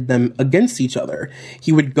pitted them against each other.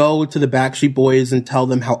 He would go to the Backstreet Boys and tell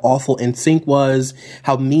them how awful NSYNC was,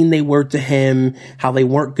 how mean they were to him, how they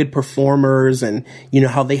weren't good performers, and, you know,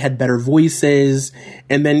 how they had better voices.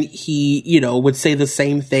 And then he, you know, would say the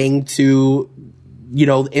same thing to, you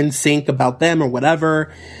know, NSYNC about them or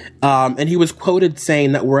whatever. And he was quoted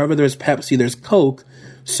saying that wherever there's Pepsi, there's Coke.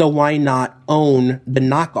 So why not own the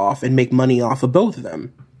knockoff and make money off of both of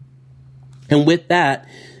them? And with that,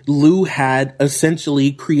 Lou had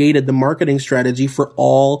essentially created the marketing strategy for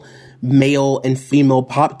all male and female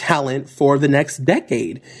pop talent for the next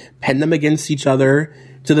decade. Penned them against each other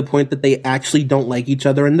to the point that they actually don't like each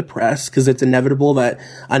other in the press, because it's inevitable that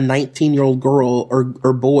a 19-year-old girl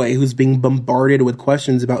or boy who's being bombarded with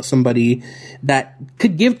questions about somebody that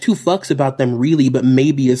could give 2 fucks about them really, but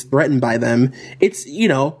maybe is threatened by them. It's, you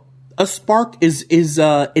know, a spark is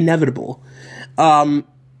inevitable.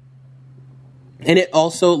 And it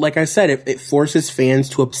also, like I said, it forces fans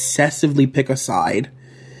to obsessively pick a side,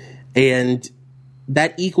 and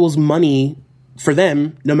that equals money for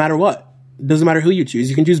them no matter what. It doesn't matter who you choose.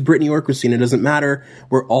 You can choose Britney or Christina. It doesn't matter.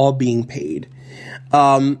 We're all being paid.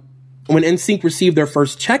 When NSYNC received their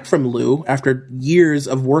first check from Lou after years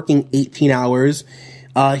of working 18 hours,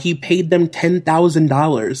 he paid them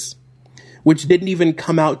 $10,000, which didn't even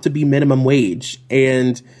come out to be minimum wage.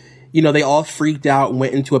 And you know, they all freaked out and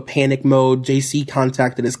went into a panic mode. JC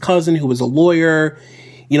contacted his cousin, who was a lawyer.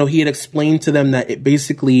 You know, he had explained to them that it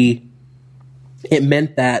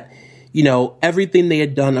meant that, you know, everything they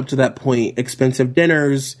had done up to that point, expensive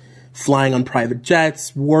dinners, flying on private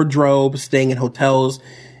jets, wardrobe, staying in hotels,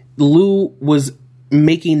 Lou was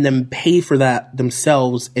making them pay for that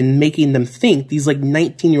themselves and making them think, these like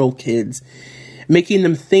 19-year-old kids, making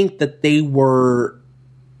them think that they were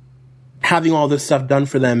having all this stuff done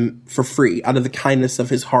for them for free out of the kindness of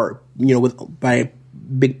his heart, you know, by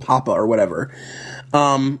Big Papa or whatever.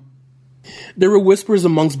 There were whispers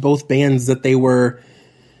amongst both bands that they were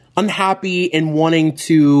unhappy and wanting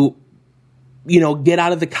to, you know, get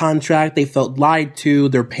out of the contract. They felt lied to.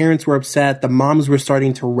 Their parents were upset. The moms were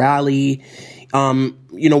starting to rally.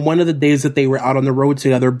 You know, one of the days that they were out on the road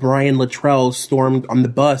together, Brian Luttrell stormed on the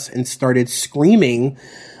bus and started screaming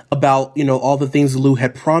about, you know, all the things Lou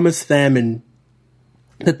had promised them and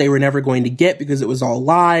that they were never going to get because it was all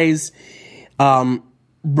lies.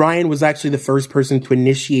 Brian was actually the first person to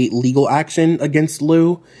initiate legal action against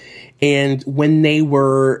Lou. And when they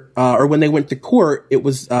were, when they went to court, it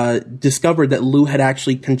was discovered that Lou had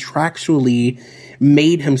actually contractually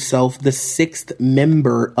made himself the 6th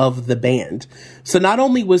member of the band. So not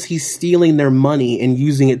only was he stealing their money and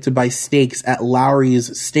using it to buy steaks at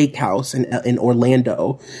Lowry's Steakhouse in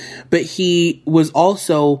Orlando, but he was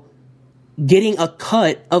also getting a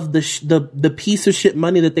cut of the piece of shit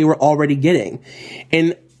money that they were already getting.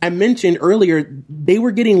 And I mentioned earlier, they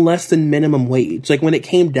were getting less than minimum wage. Like, when it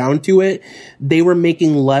came down to it, they were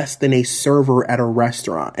making less than a server at a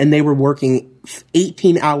restaurant, and they were working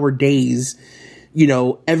 18-hour days, you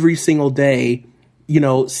know, every single day, you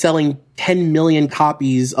know, selling 10 million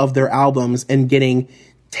copies of their albums and getting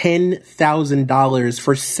 $10,000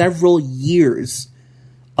 for several years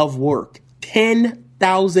of work.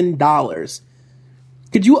 $10,000.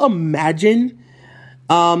 Could you imagine?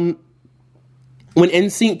 When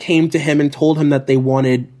NSYNC came to him and told him that they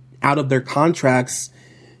wanted out of their contracts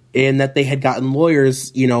and that they had gotten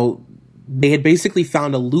lawyers, you know, they had basically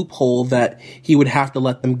found a loophole that he would have to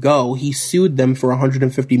let them go. He sued them for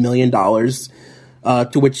 $150 million,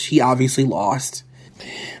 to which he obviously lost.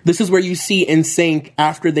 This is where you see NSYNC,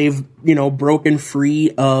 after they've, you know, broken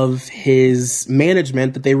free of his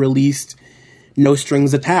management, that they released No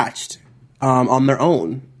Strings Attached. on their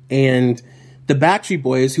own. And the Backstreet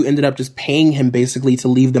Boys, who ended up just paying him basically to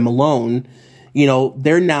leave them alone, you know,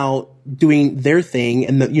 they're now doing their thing.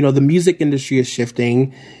 And the music industry is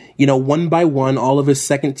shifting. You know, one by one, all of his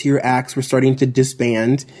second tier acts were starting to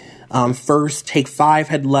disband. First, Take 5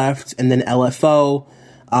 had left, and then LFO.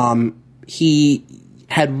 He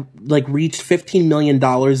had reached $15 million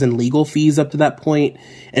in legal fees up to that point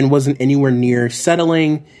and wasn't anywhere near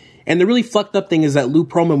settling. And the really fucked up thing is that Lou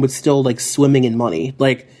Pearlman was still swimming in money.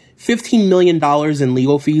 $15 million in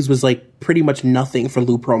legal fees was pretty much nothing for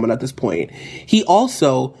Lou Pearlman at this point. He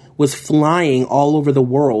also was flying all over the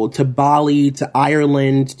world, to Bali, to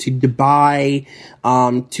Ireland, to Dubai,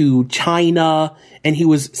 to China, and he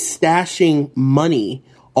was stashing money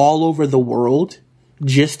all over the world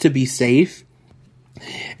just to be safe.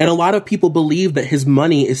 And a lot of people believe that his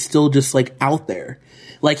money is still just out there.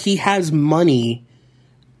 He has money,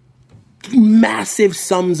 massive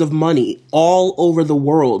sums of money all over the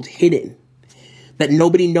world hidden that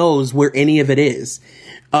nobody knows where any of it is.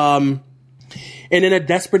 And in a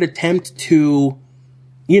desperate attempt to,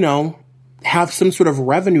 have some sort of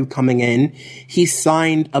revenue coming in, he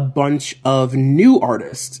signed a bunch of new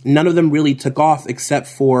artists. None of them really took off except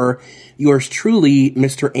for yours truly,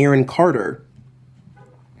 Mr. Aaron Carter.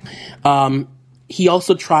 He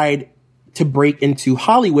also tried to break into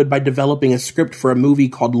Hollywood by developing a script for a movie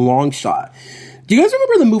called Long Shot. Do you guys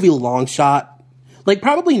remember the movie Long Shot?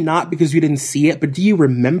 Probably not because you didn't see it, but do you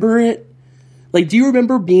remember it? Do you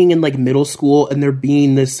remember being in middle school and there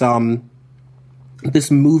being this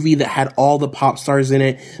this movie that had all the pop stars in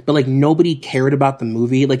it, but nobody cared about the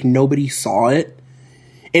movie, nobody saw it?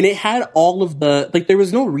 And it had all of the, there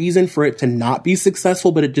was no reason for it to not be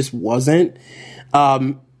successful, but it just wasn't.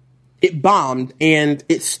 It bombed, and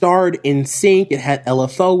it starred NSYNC. It had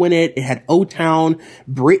LFO in it. It had O-Town.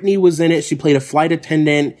 Britney was in it. She played a flight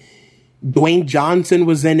attendant. Dwayne Johnson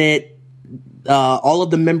was in it. All of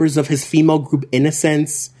the members of his female group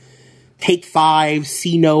Innocence, Take 5,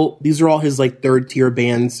 C-Note. These are all his third tier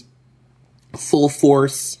bands. Full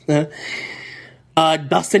Force.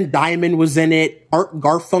 Dustin Diamond was in it. Art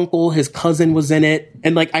Garfunkel, his cousin, was in it.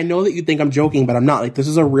 And I know that you think I'm joking, but I'm not. This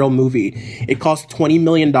is a real movie. It cost $20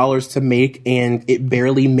 million to make, and it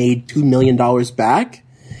barely made $2 million back.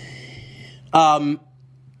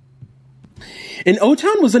 And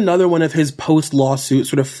O-Town was another one of his post-lawsuit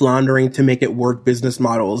sort of floundering to make it work business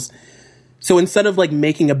models. So instead of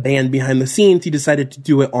making a band behind the scenes, he decided to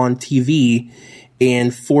do it on TV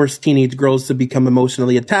and force teenage girls to become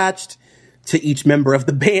emotionally attached to each member of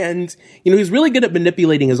the band. He's really good at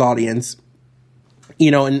manipulating his audience,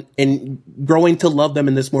 and growing to love them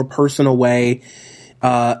in this more personal way,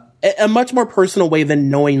 a much more personal way than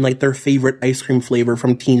knowing their favorite ice cream flavor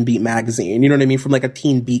from Teen Beat magazine. You know what I mean? From a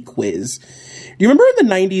Teen Beat quiz. Do you remember in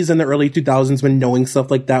the 90s and the early 2000s when knowing stuff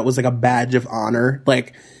like that was a badge of honor?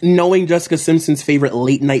 Knowing Jessica Simpson's favorite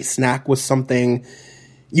late night snack was something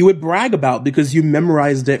you would brag about because you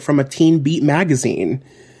memorized it from a Teen Beat magazine.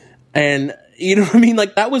 And you know what I mean?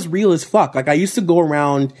 That was real as fuck. I used to go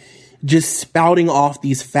around just spouting off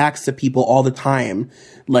these facts to people all the time.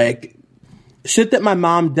 Shit that my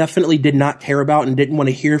mom definitely did not care about and didn't want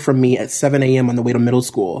to hear from me at 7 a.m. on the way to middle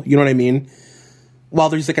school. You know what I mean? While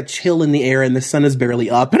there's a chill in the air and the sun is barely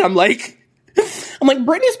up. And I'm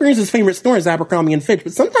Britney Spears' favorite store is Abercrombie and Fitch,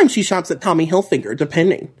 but sometimes she shops at Tommy Hilfiger,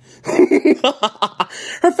 depending.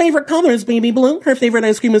 Her favorite color is baby blue. Her favorite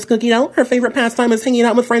ice cream is cookie dough. Her favorite pastime is hanging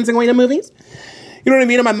out with friends and going to movies. You know what I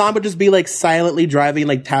mean? And my mom would just be silently driving,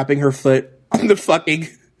 tapping her foot on the fucking,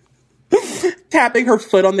 tapping her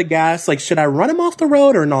foot on the gas. Should I run him off the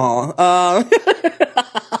road or no?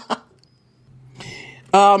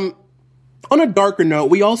 On a darker note,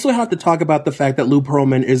 we also have to talk about the fact that Lou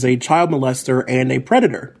Pearlman is a child molester and a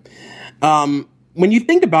predator. When you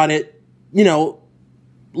think about it,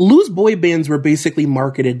 Lou's boy bands were basically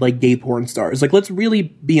marketed like gay porn stars. Let's really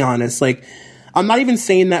be honest. I'm not even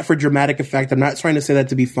saying that for dramatic effect. I'm not trying to say that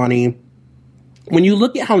to be funny. When you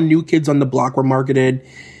look at how New Kids on the Block were marketed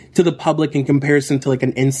to the public in comparison to an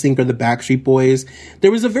NSYNC or the Backstreet Boys,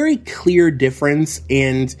 there was a very clear difference,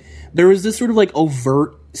 and there was this sort of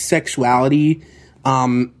overt sexuality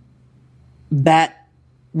that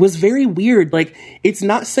was very weird. It's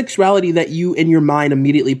not sexuality that you in your mind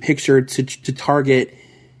immediately pictured to target,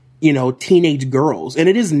 teenage girls. And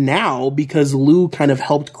it is now because Lou kind of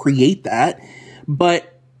helped create that. But,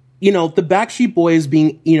 the Backstreet Boys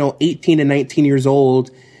being, 18 and 19 years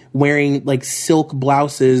old, wearing silk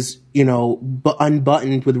blouses,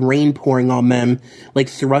 unbuttoned with rain pouring on them,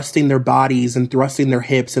 thrusting their bodies and thrusting their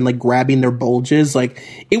hips and grabbing their bulges.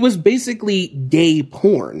 It was basically gay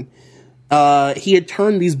porn. he had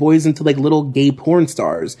turned these boys into like little gay porn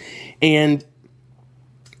stars. And,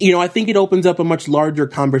 you know, I think it opens up a much larger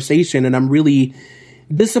conversation, and I'm really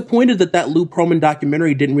disappointed that Lou Pearlman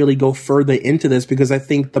documentary didn't really go further into this, because I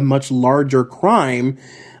think the much larger crime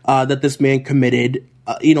that this man committed,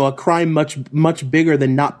 you know, a crime much bigger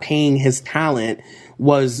than not paying his talent,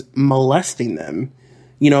 was molesting them,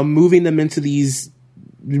 you know, moving them into these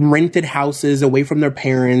rented houses away from their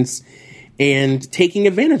parents and taking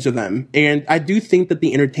advantage of them. And I do think that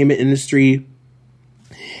the entertainment industry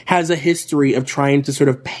has a history of trying to sort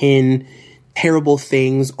of pin terrible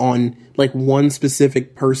things on like one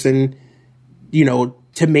specific person, you know,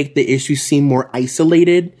 to make the issue seem more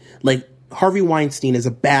isolated. Like Harvey Weinstein is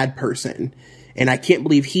a bad person, and I can't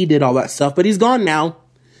believe he did all that stuff, but he's gone now.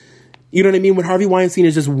 You know what I mean? When Harvey Weinstein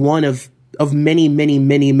is just one of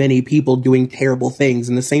many people doing terrible things.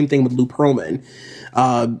 And the same thing with Lou Pearlman.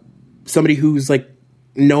 Somebody who's like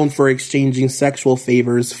known for exchanging sexual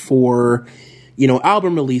favors for, you know,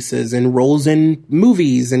 album releases and roles in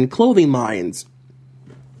movies and clothing lines.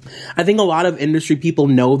 I think a lot of industry people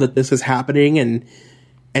know that this is happening, and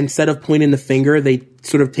instead of pointing the finger, they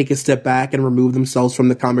sort of take a step back and remove themselves from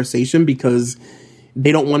the conversation, because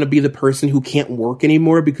they don't want to be the person who can't work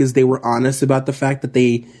anymore because they were honest about the fact that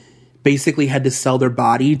they basically had to sell their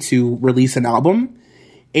body to release an album.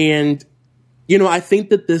 And, you know, I think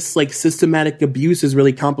that this like systematic abuse is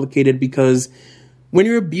really complicated, because when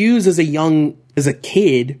you're abused as a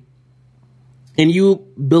kid, and you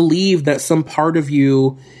believe that some part of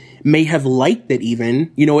you may have liked it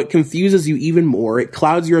even, you know, it confuses you even more. It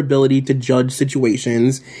clouds your ability to judge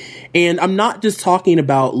situations. And I'm not just talking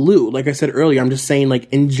about Lou. Like I said earlier, I'm just saying, like,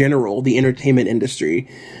 in general, the entertainment industry.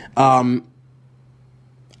 I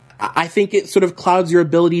think it sort of clouds your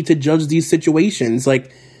ability to judge these situations.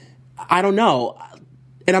 Like, I don't know.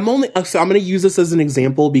 And I'm going to use this as an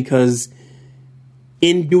example, because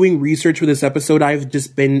in doing research for this episode, I've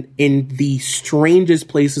just been in the strangest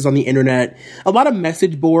places on the internet. A lot of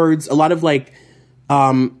message boards, a lot of like,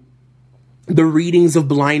 the readings of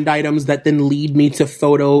blind items that then lead me to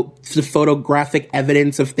photographic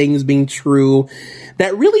evidence of things being true,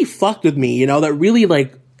 that really fucked with me, you know, that really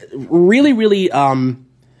like, really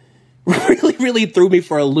threw me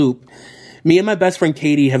for a loop. Me and my best friend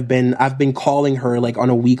Katie I've been calling her like on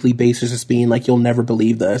a weekly basis, just being like, you'll never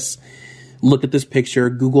believe this. Look at this picture,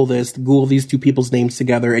 Google this, Google these two people's names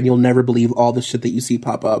together, and you'll never believe all the shit that you see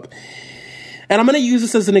pop up. And I'm going to use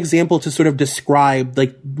this as an example to sort of describe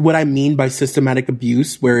like what I mean by systematic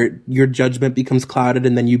abuse, where your judgment becomes clouded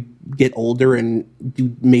and then you get older and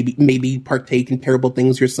you maybe partake in terrible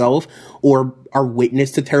things yourself, or are witness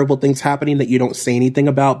to terrible things happening that you don't say anything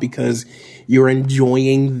about because you're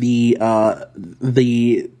enjoying the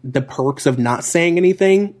perks of not saying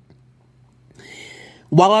anything.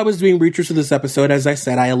 While I was doing research for this episode, as I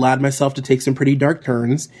said, I allowed myself to take some pretty dark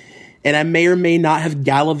turns, and I may or may not have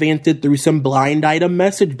gallivanted through some blind item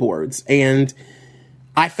message boards, and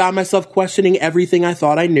I found myself questioning everything I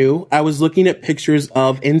thought I knew. I was looking at pictures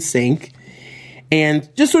of NSYNC,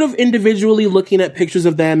 and just sort of individually looking at pictures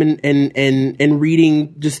of them and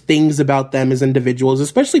reading just things about them as individuals,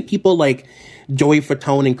 especially people like Joey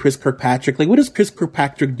Fatone and Chris Kirkpatrick. Like, what is Chris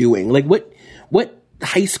Kirkpatrick doing? Like, what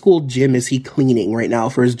high school gym is he cleaning right now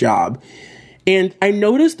for his job? And I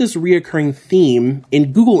noticed this reoccurring theme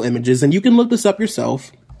in Google Images, and you can look this up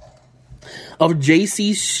yourself, of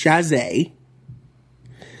JC Chasez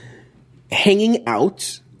hanging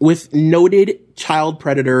out with noted child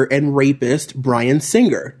predator and rapist Bryan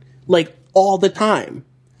Singer, like all the time.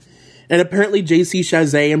 And apparently JC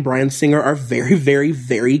Chasez and Bryan Singer are very, very,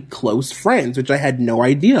 very close friends, which I had no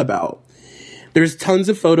idea about. There's tons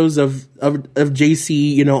of photos of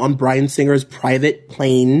JC, you know, on Bryan Singer's private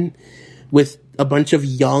plane with a bunch of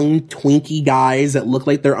young twinkie guys that look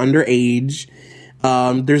like they're underage.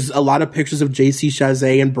 There's a lot of pictures of JC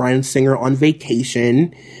Chasez and Bryan Singer on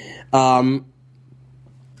vacation. And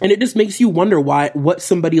it just makes you wonder what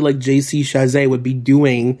somebody like JC Chasez would be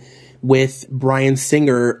doing with Bryan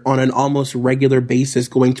Singer on an almost regular basis,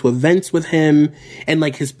 going to events with him and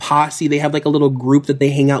like his posse. They have like a little group that they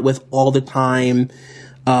hang out with all the time.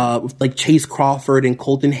 Like Chase Crawford and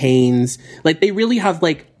Colton Haynes. Like they really have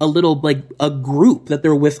like a little, like a group that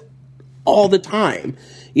they're with all the time,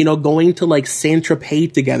 you know, going to like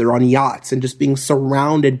Saint-Tropez together on yachts and just being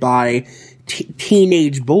surrounded by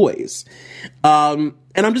teenage boys. And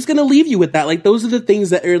I'm just going to leave you with that. Like, those are the things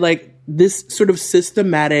that are like, this sort of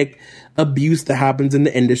systematic abuse that happens in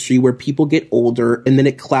the industry where people get older and then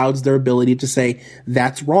it clouds their ability to say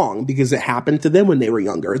that's wrong because it happened to them when they were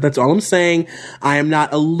younger. That's all I'm saying. I am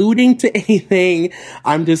not alluding to anything.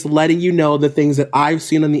 I'm just letting you know the things that I've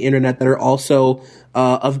seen on the internet that are also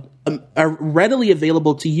are readily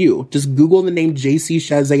available to you. Just Google the name JC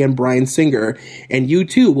Chasez and Bryan Singer, and you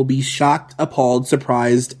too will be shocked, appalled,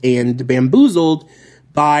 surprised, and bamboozled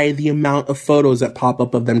by the amount of photos that pop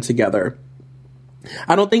up of them together.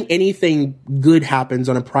 I don't think anything good happens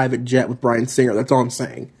on a private jet with Bryan Singer. That's all I'm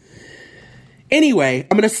saying. Anyway,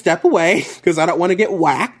 I'm going to step away because I don't want to get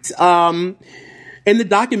whacked. In the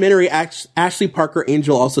documentary, Ashley Parker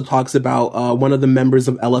Angel also talks about one of the members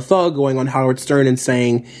of LFO going on Howard Stern and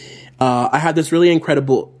saying, I had this really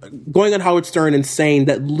incredible, going on Howard Stern and saying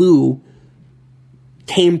that Lou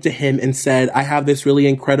came to him and said, I have this really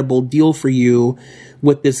incredible deal for you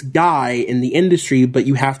with this guy in the industry, but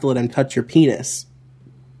you have to let him touch your penis.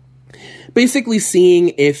 Basically seeing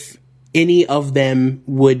if any of them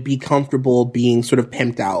would be comfortable being sort of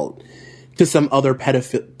pimped out to some other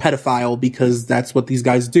pedophile, because that's what these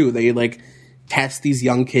guys do. They like test these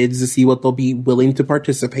young kids to see what they'll be willing to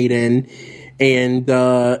participate in. And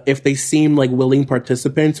if they seem like willing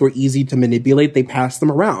participants or easy to manipulate, they pass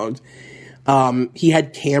them around. He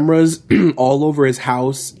had cameras all over his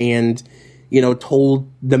house and, you know, told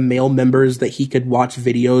the male members that he could watch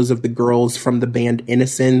videos of the girls from the band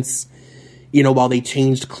Innocence, you know, while they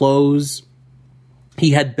changed clothes.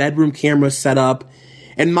 He had bedroom cameras set up.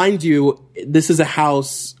 And mind you, this is a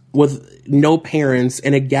house with no parents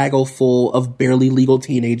and a gaggle full of barely legal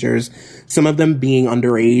teenagers, some of them being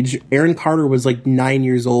underage. Aaron Carter was like 9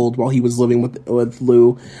 years old while he was living with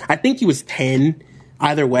Lou. I think he was 10,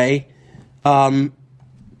 either way. Lou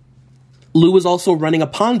was also running a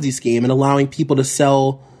Ponzi scheme and allowing people to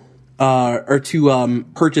sell or to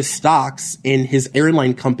purchase stocks in his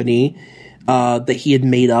airline company that he had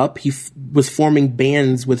made up. He was forming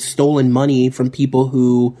bands with stolen money from people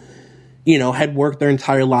who, you know, had worked their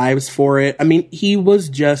entire lives for it. I mean, he was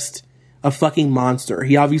just a fucking monster.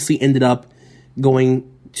 He obviously ended up going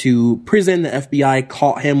to prison. The FBI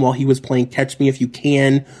caught him while he was playing Catch Me If You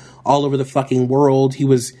Can all over the fucking world. He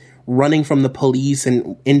was running from the police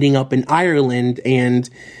and ending up in Ireland and,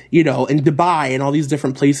 you know, in Dubai and all these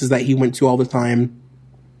different places that he went to all the time.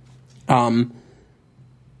 And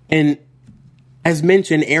as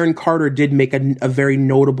mentioned, Aaron Carter did make a very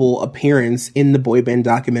notable appearance in the boy band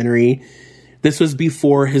documentary. This was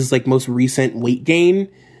before his like most recent weight gain.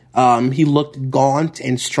 He looked gaunt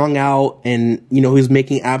and strung out, and, you know, he was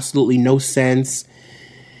making absolutely no sense.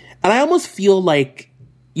 And I almost feel like,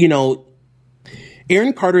 you know,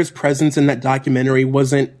 Aaron Carter's presence in that documentary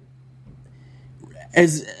wasn't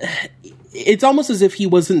as, it's almost as if he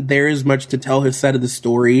wasn't there as much to tell his side of the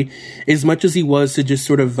story as much as he was to just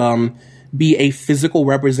sort of, be a physical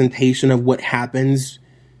representation of what happens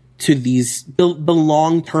to the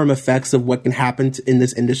long-term effects of what can happen in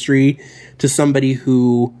this industry to somebody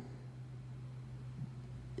who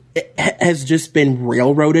has just been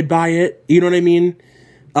railroaded by it. You know what I mean?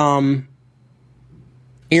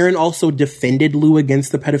 Aaron also defended Lou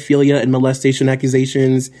against the pedophilia and molestation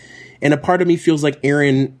accusations. And a part of me feels like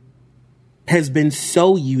Aaron has been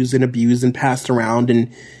so used and abused and passed around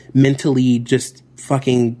and mentally just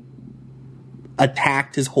fucking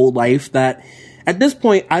attacked his whole life that at this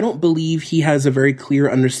point, I don't believe he has a very clear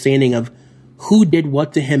understanding of who did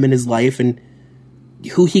what to him in his life and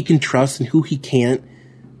who he can trust and who he can't.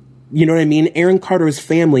 You know what I mean? Aaron Carter's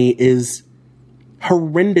family is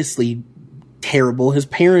horrendously terrible. His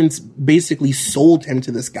parents basically sold him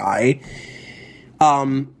to this guy.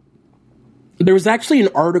 There was actually an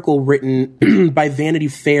article written by Vanity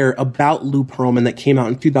Fair about Lou Pearlman that came out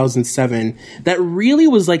in 2007 that really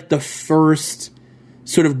was like the first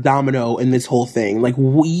sort of domino in this whole thing. Like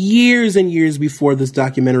years and years before this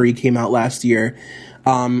documentary came out last year.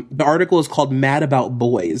 The article is called Mad About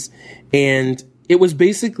Boys. And it was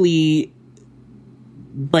basically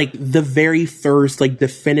like the very first like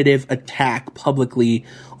definitive attack publicly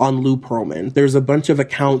on Lou Pearlman. There's a bunch of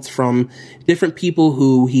accounts from different people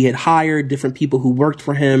who he had hired, different people who worked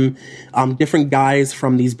for him, different guys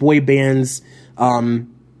from these boy bands. So I'm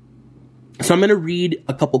going to read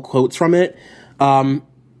a couple quotes from it.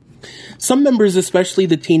 Some members, especially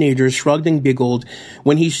the teenagers, shrugged and giggled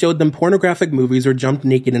when he showed them pornographic movies or jumped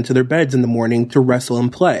naked into their beds in the morning to wrestle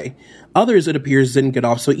and play. Others, it appears, didn't get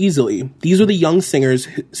off so easily. These were the young singers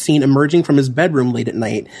seen emerging from his bedroom late at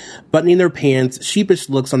night, buttoning their pants, sheepish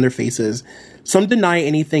looks on their faces. Some deny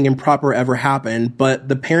anything improper ever happened, but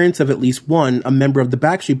the parents of at least one, a member of the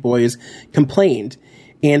Backstreet Boys, complained.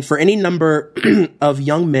 And for any number of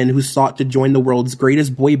young men who sought to join the world's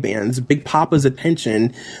greatest boy bands, Big Papa's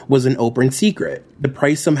attention was an open secret, the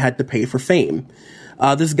price some had to pay for fame.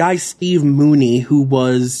 This guy, Steve Mooney, who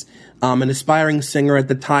was an aspiring singer at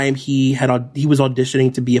the time, he was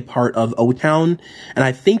auditioning to be a part of O-Town, and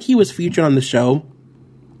I think he was featured on the show.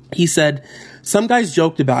 He said, "Some guys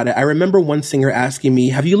joked about it. I remember one singer asking me,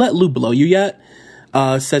 'Have you let Lou blow you yet?'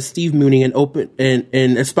 Says Steve Mooney,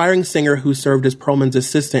 an aspiring singer who served as Perlman's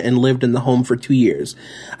assistant and lived in the home for 2 years.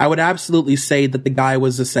 I would absolutely say that the guy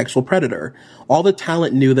was a sexual predator. All the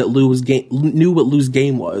talent knew that knew what Lou's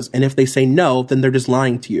game was, and if they say no, then they're just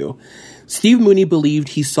lying to you." Steve Mooney believed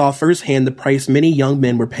he saw firsthand the price many young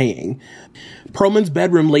men were paying. Perlman's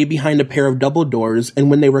bedroom lay behind a pair of double doors, and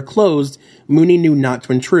when they were closed, Mooney knew not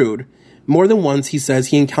to intrude. More than once, he says,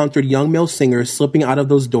 he encountered young male singers slipping out of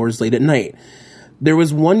those doors late at night. There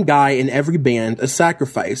was one guy in every band, a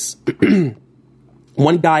sacrifice.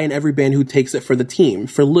 One guy in every band who takes it for the team,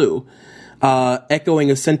 for Lou. Echoing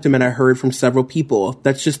a sentiment I heard from several people.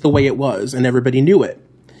 That's just the way it was, and everybody knew it.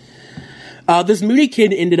 This Mooney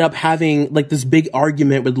kid ended up having like this big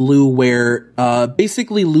argument with Lou where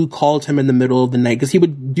basically Lou called him in the middle of the night because he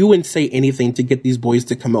would do and say anything to get these boys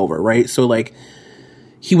to come over, right? So like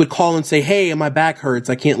he would call and say, "Hey, my back hurts.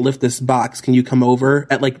 I can't lift this box. Can you come over?"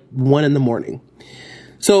 At like 1 a.m.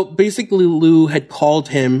 So basically Lou had called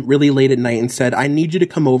him really late at night and said, "I need you to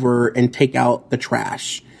come over and take out the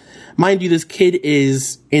trash." Mind you, this kid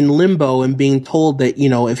is in limbo and being told that, you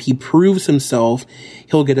know, if he proves himself,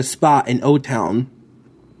 he'll get a spot in O-Town.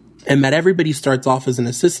 And that everybody starts off as an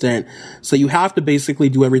assistant. So you have to basically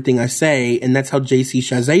do everything I say. And that's how JC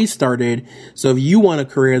Chasez started. So if you want a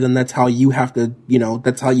career, then that's how you have to, you know,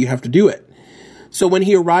 that's how you have to do it. So when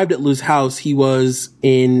he arrived at Lou's house, he was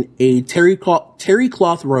in a terry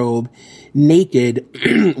cloth robe, naked,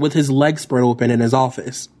 with his legs spread open in his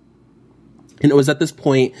office. And it was at this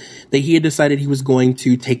point that he had decided he was going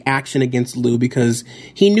to take action against Lou because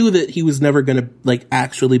he knew that he was never going to like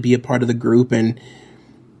actually be a part of the group. And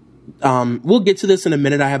we'll get to this in a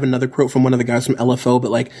minute. I have another quote from one of the guys from LFO,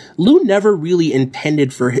 but like Lou never really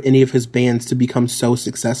intended for any of his bands to become so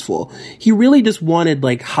successful. He really just wanted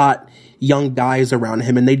like hot young guys around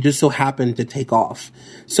him, and they just so happened to take off.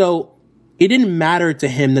 So it didn't matter to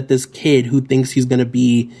him that this kid who thinks he's going to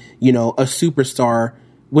be, you know, a superstar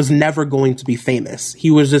was never going to be famous. He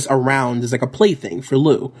was just around as like a plaything for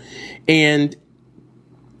Lou. And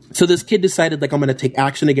so this kid decided, like, I'm going to take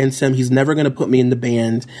action against him. He's never going to put me in the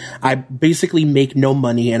band. I basically make no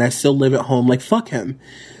money and I still live at home. Like, fuck him.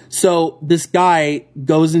 So this guy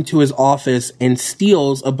goes into his office and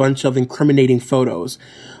steals a bunch of incriminating photos.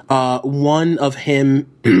 One of him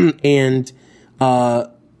and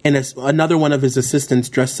another one of his assistants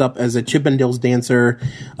dressed up as a Chippendales dancer.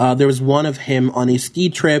 There was one of him on a ski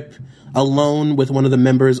trip alone with one of the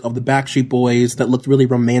members of the Backstreet Boys that looked really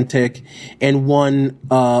romantic, and one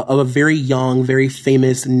of a very young, very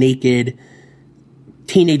famous, naked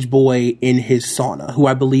teenage boy in his sauna, who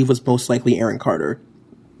I believe was most likely Aaron Carter.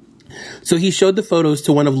 So he showed the photos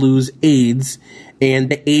to one of Lou's aides, and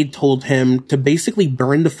the aide told him to basically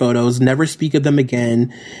burn the photos, never speak of them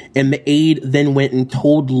again. And the aide then went and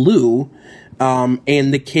told Lou,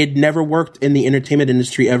 and the kid never worked in the entertainment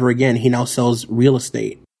industry ever again. He now sells real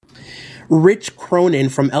estate. Rich Cronin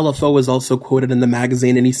from LFO was also quoted in the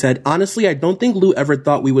magazine, and he said, "Honestly, I don't think Lou ever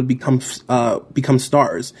thought we would become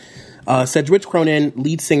stars." Said Rich Cronin,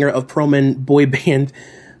 lead singer of Perlman boy band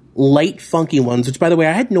Light Funky Ones, which, by the way,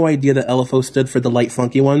 I had no idea that LFO stood for the Light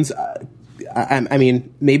Funky Ones. I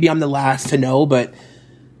mean, maybe I'm the last to know, but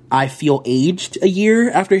I feel aged a year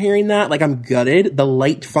after hearing that. Like, I'm gutted. The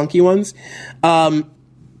Light Funky Ones.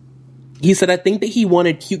 He said, "I think that he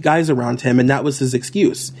wanted cute guys around him, and that was his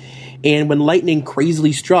excuse. And when lightning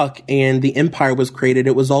crazily struck and the empire was created,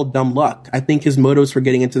 it was all dumb luck. I think his motives for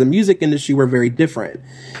getting into the music industry were very different."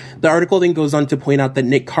 The article then goes on to point out that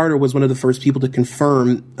Nick Carter was one of the first people to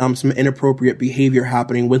confirm some inappropriate behavior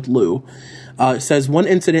happening with Lou. It says one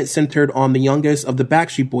incident centered on the youngest of the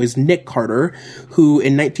Backstreet Boys, Nick Carter, who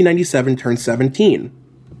in 1997 turned 17.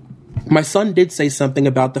 "My son did say something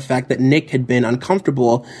about the fact that Nick had been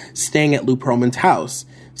uncomfortable staying at Lou Pearlman's house,"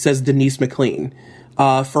 says Denise McLean.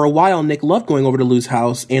 For a while, Nick loved going over to Lou's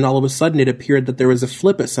house, and all of a sudden it appeared that there was a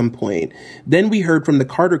flip at some point. Then we heard from the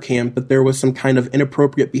Carter camp that there was some kind of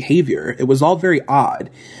inappropriate behavior. It was all very odd.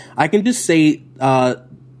 I can just say that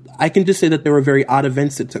there were very odd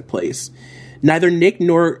events that took place. Neither Nick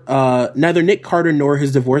Carter nor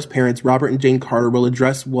his divorced parents, Robert and Jane Carter, will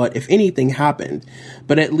address what, if anything, happened.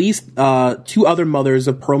 But at least 2 other mothers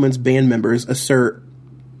of Perlman's band members assert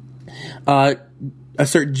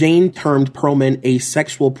Jane termed Perlman a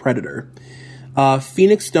sexual predator.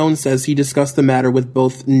 Phoenix Stone says he discussed the matter with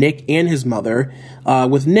both Nick and his mother.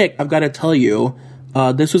 With Nick, I've got to tell you,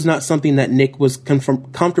 this was not something that Nick was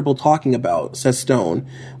comfortable talking about, says Stone.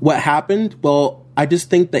 What happened? Well, I just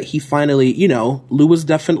think that he finally, Lou was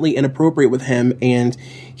definitely inappropriate with him, and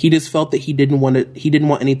he just felt that he didn't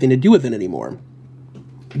want anything to do with it anymore.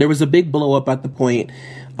 There was a big blow up at that point,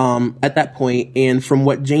 and from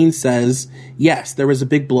what Jane says, yes, there was a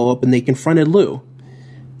big blow up, and they confronted Lou.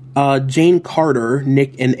 Jane Carter,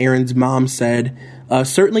 Nick and Aaron's mom, said,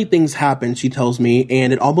 certainly things happened, she tells me,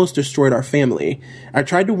 and it almost destroyed our family. I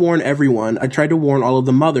tried to warn everyone. I tried to warn all of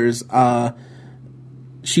the mothers.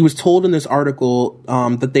 She was told in this article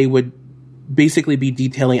that they would basically be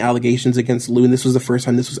detailing allegations against Lou, and this was the first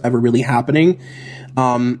time this was ever really happening.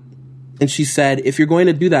 And she said, if you're going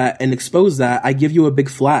to do that and expose that, I give you a big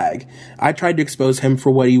flag. I tried to expose him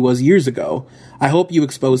for what he was years ago. I hope you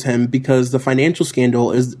expose him because the financial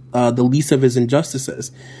scandal is the least of his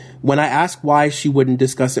injustices. When I ask why she wouldn't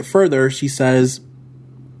discuss it further, she says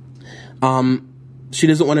she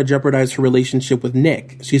doesn't want to jeopardize her relationship with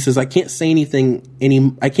Nick. She says, I can't say anything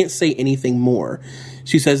more.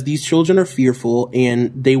 She says, these children are fearful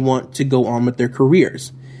and they want to go on with their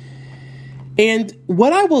careers. And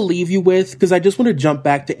what I will leave you with, because I just want to jump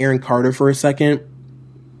back to Aaron Carter for a second.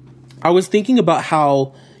 I was thinking about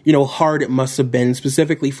how, hard it must have been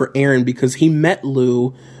specifically for Aaron because he met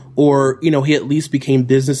Lou, or, he at least became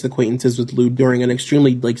business acquaintances with Lou during an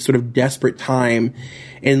extremely sort of desperate time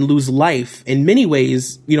in Lou's life. In many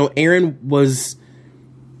ways, Aaron was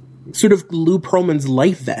sort of Lou Pearlman's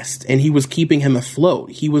life vest, and he was keeping him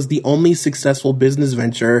afloat. He was the only successful business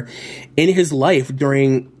venture in his life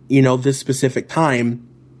during this specific time.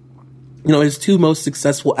 His two most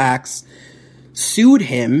successful acts sued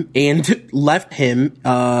him and left him.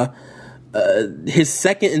 His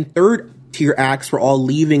second and third tier acts were all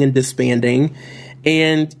leaving and disbanding.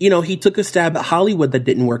 And, he took a stab at Hollywood that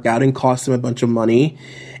didn't work out and cost him a bunch of money.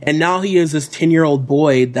 And now he is this 10-year-old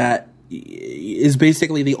boy that is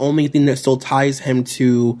basically the only thing that still ties him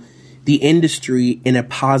to the industry in a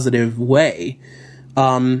positive way.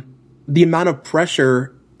 The amount of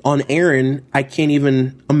pressure on Aaron, I can't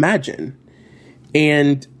even imagine.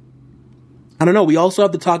 And I don't know. We also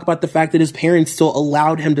have to talk about the fact that his parents still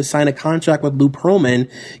allowed him to sign a contract with Lou Pearlman,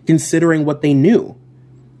 considering what they knew.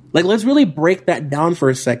 Let's really break that down for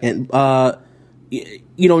a second.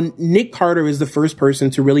 Nick Carter is the first person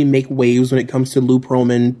to really make waves when it comes to Lou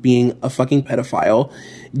Pearlman being a fucking pedophile.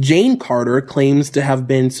 Jane Carter claims to have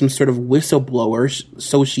been some sort of whistleblower,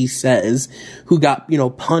 so she says, who got,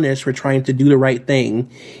 punished for trying to do the right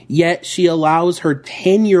thing. Yet she allows her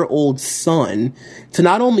 10-year-old son to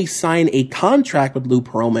not only sign a contract with Lou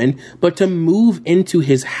Pearlman, but to move into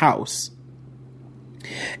his house.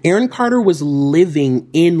 Aaron Carter was living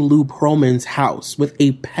in Lou Pearlman's house with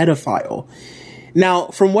a pedophile. Now,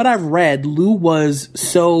 from what I've read, Lou was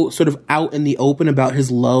so sort of out in the open about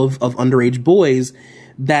his love of underage boys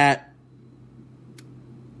that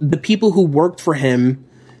the people who worked for him,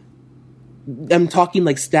 I'm talking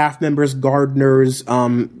like staff members, gardeners,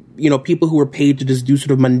 people who were paid to just do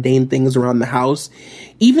sort of mundane things around the house,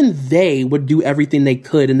 even they would do everything they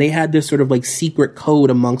could. And they had this sort of secret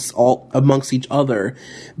code amongst each other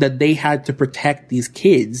that they had to protect these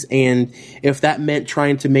kids. And if that meant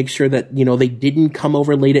trying to make sure that, they didn't come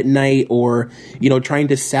over late at night, or, trying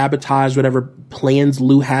to sabotage whatever plans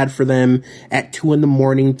Lou had for them at 2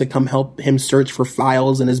 a.m. to come help him search for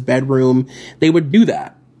files in his bedroom, they would do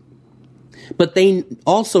that. But they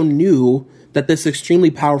also knew that this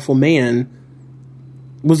extremely powerful man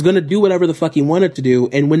was going to do whatever the fuck he wanted to do.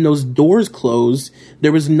 And when those doors closed,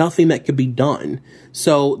 there was nothing that could be done.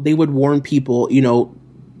 So they would warn people,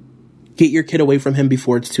 get your kid away from him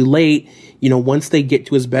before it's too late. Once they get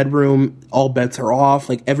to his bedroom, all bets are off.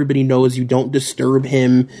 Everybody knows you don't disturb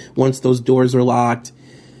him once those doors are locked.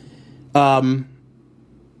 And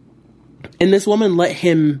this woman let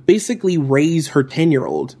him basically raise her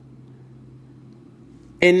 10-year-old.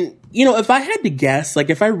 And, if I had to guess,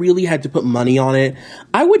 if I really had to put money on it,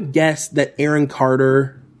 I would guess that Aaron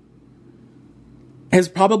Carter has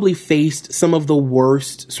probably faced some of the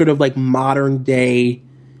worst sort of modern day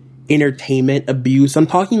entertainment abuse. I'm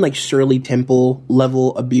talking Shirley Temple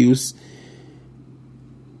level abuse,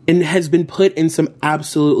 and has been put in some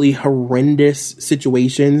absolutely horrendous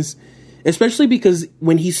situations, especially because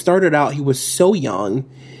when he started out, he was so young.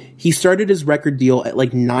 He started his record deal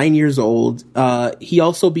at 9 years old. He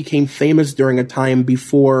also became famous during a time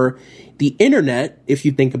before the internet, if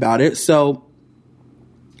you think about it. So,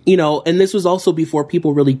 and this was also before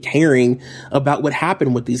people really caring about what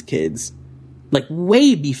happened with these kids. like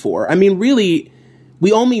way before. I mean, really,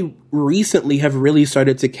 we only recently have really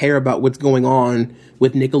started to care about what's going on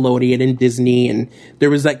with Nickelodeon and Disney. And there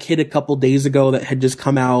was that kid a couple days ago that had just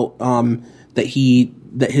come out, that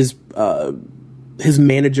his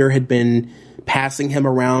manager had been passing him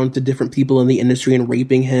around to different people in the industry and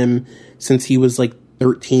raping him since he was like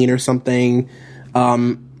 13 or something.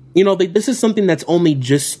 This is something that's only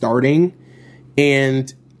just starting.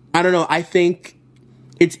 And I don't know, I think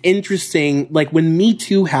it's interesting, like when Me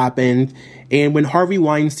Too happened and when Harvey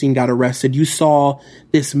Weinstein got arrested, you saw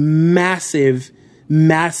this massive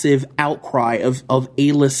outcry of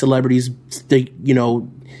A-list celebrities,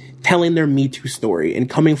 telling their Me Too story and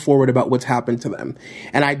coming forward about what's happened to them.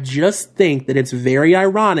 And I just think that it's very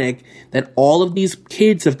ironic that all of these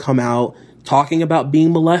kids have come out talking about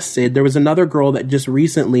being molested. There was another girl that just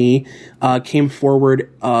recently came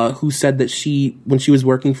forward who said that when she was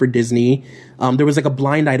working for Disney, there was like a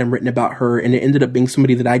blind item written about her, and it ended up being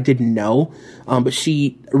somebody that I didn't know. But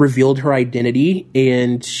she revealed her identity,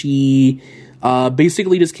 and she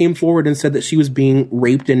basically just came forward and said that she was being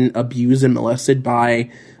raped and abused and molested by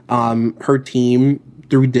her team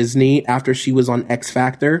through Disney after she was on X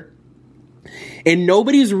Factor. And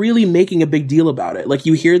nobody's really making a big deal about it. Like,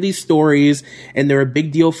 you hear these stories and they're a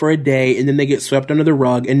big deal for a day and then they get swept under the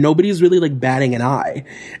rug and nobody's really like batting an eye.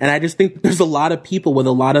 And I just think there's a lot of people with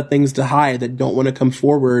a lot of things to hide that don't want to come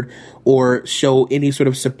forward or show any sort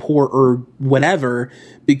of support or whatever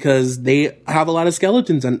because they have a lot of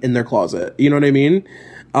skeletons in their closet. You know what I mean?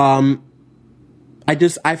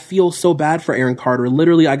 I feel so bad for Aaron Carter.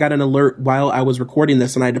 Literally, I got an alert while I was recording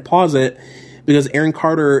this and I had to pause it because Aaron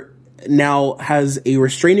Carter now has a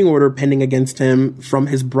restraining order pending against him from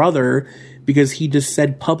his brother because he just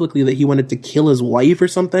said publicly that he wanted to kill his wife or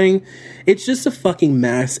something. It's just a fucking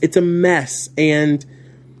mess. It's a mess. And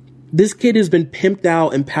this kid has been pimped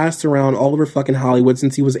out and passed around all over fucking Hollywood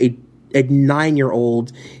since he was a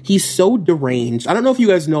 9-year-old. He's so deranged. I don't know if you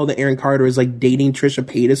guys know that Aaron Carter is like dating Trisha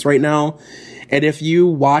Paytas right now. And if you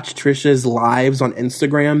watch Trisha's lives on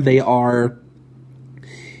Instagram,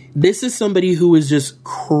 this is somebody who is just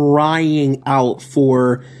crying out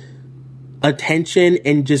for attention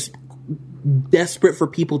and just desperate for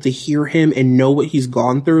people to hear him and know what he's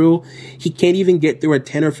gone through. He can't even get through a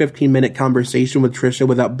 10 or 15 minute conversation with Trisha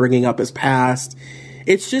without bringing up his past.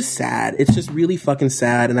 It's just sad. It's just really fucking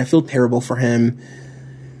sad. And I feel terrible for him.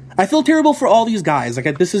 I feel terrible for all these guys.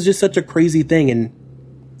 Like, this is just such a crazy thing. And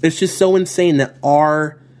it's just so insane that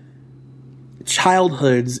our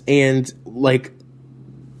childhoods and like,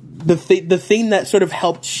 the thing that sort of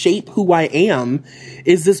helped shape who I am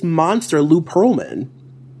is this monster, Lou Pearlman.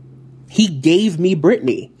 He gave me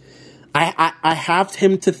Britney. I have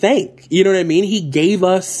him to thank. You know what I mean? He gave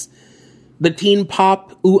us the teen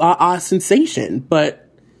pop ooh-ah-ah sensation, but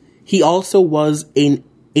he also was a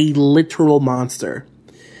literal monster.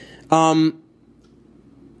 And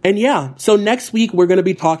yeah, so next week we're going to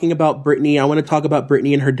be talking about Britney. I want to talk about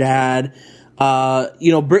Britney and her dad.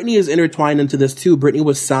 Britney is intertwined into this too. Britney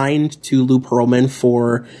was signed to Lou Pearlman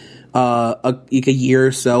for a year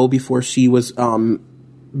or so before she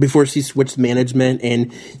switched management,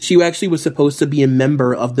 and she actually was supposed to be a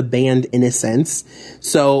member of the band Innocence.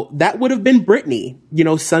 So that would have been Britney,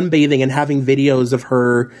 sunbathing and having videos of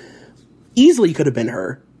her. Easily could have been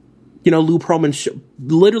her. Lou Pearlman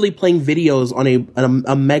literally playing videos on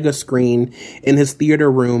a mega screen in his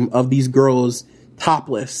theater room of these girls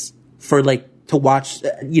topless for to watch,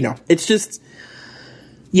 it's just,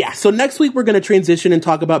 yeah. So next week we're going to transition and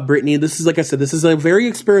talk about Britney. This is, like I said, this is a very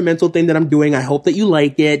experimental thing that I'm doing. I hope that you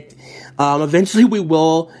like it. Eventually we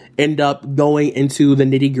will end up going into the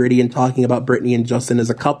nitty gritty and talking about Britney and Justin as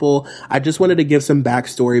a couple. I just wanted to give some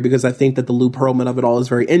backstory because I think that the Lou Pearlman of it all is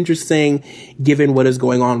very interesting given what is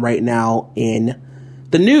going on right now in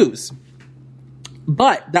the news.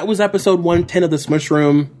 But that was episode 110 of the Smush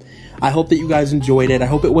Room. I hope that you guys enjoyed it. I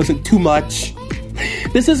hope it wasn't too much.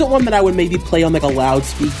 This isn't one that I would maybe play on a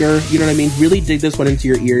loudspeaker. You know what I mean? Really dig this one into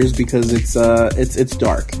your ears because it's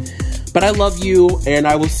dark. But I love you, and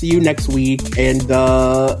I will see you next week. And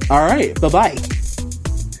all right, bye-bye.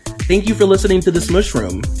 Thank you for listening to The Smush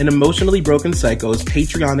Room, an Emotionally Broken Psycho's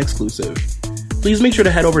Patreon exclusive. Please make sure to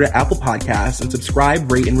head over to Apple Podcasts and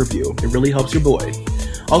subscribe, rate, and review. It really helps your boy.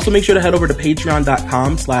 Also, make sure to head over to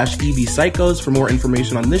patreon.com/ebpsychos for more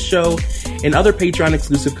information on this show and other Patreon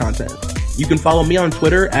exclusive content. You can follow me on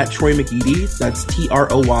Twitter at Troy McEady. That's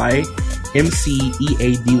TroyMceady.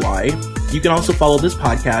 You can also follow this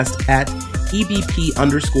podcast at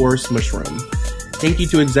EBP_Smushroom. Thank you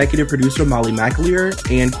to executive producer Molly McAleer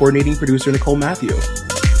and coordinating producer Nicole Matthew.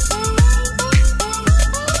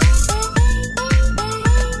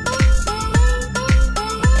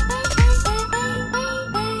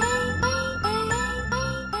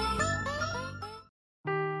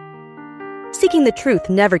 seeking the truth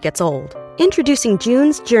never gets old. Introducing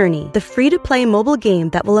June's Journey, the free-to-play mobile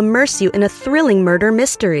game that will immerse you in a thrilling murder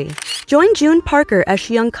mystery. Join June Parker as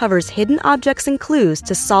she uncovers hidden objects and clues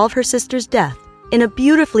to solve her sister's death in a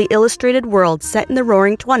beautifully illustrated world set in the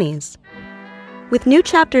Roaring '20s. With new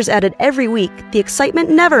chapters added every week, the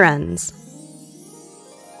excitement never ends.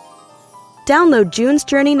 Download June's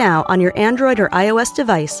Journey now on your Android or iOS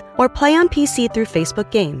device, or play on PC through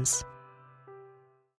Facebook Games.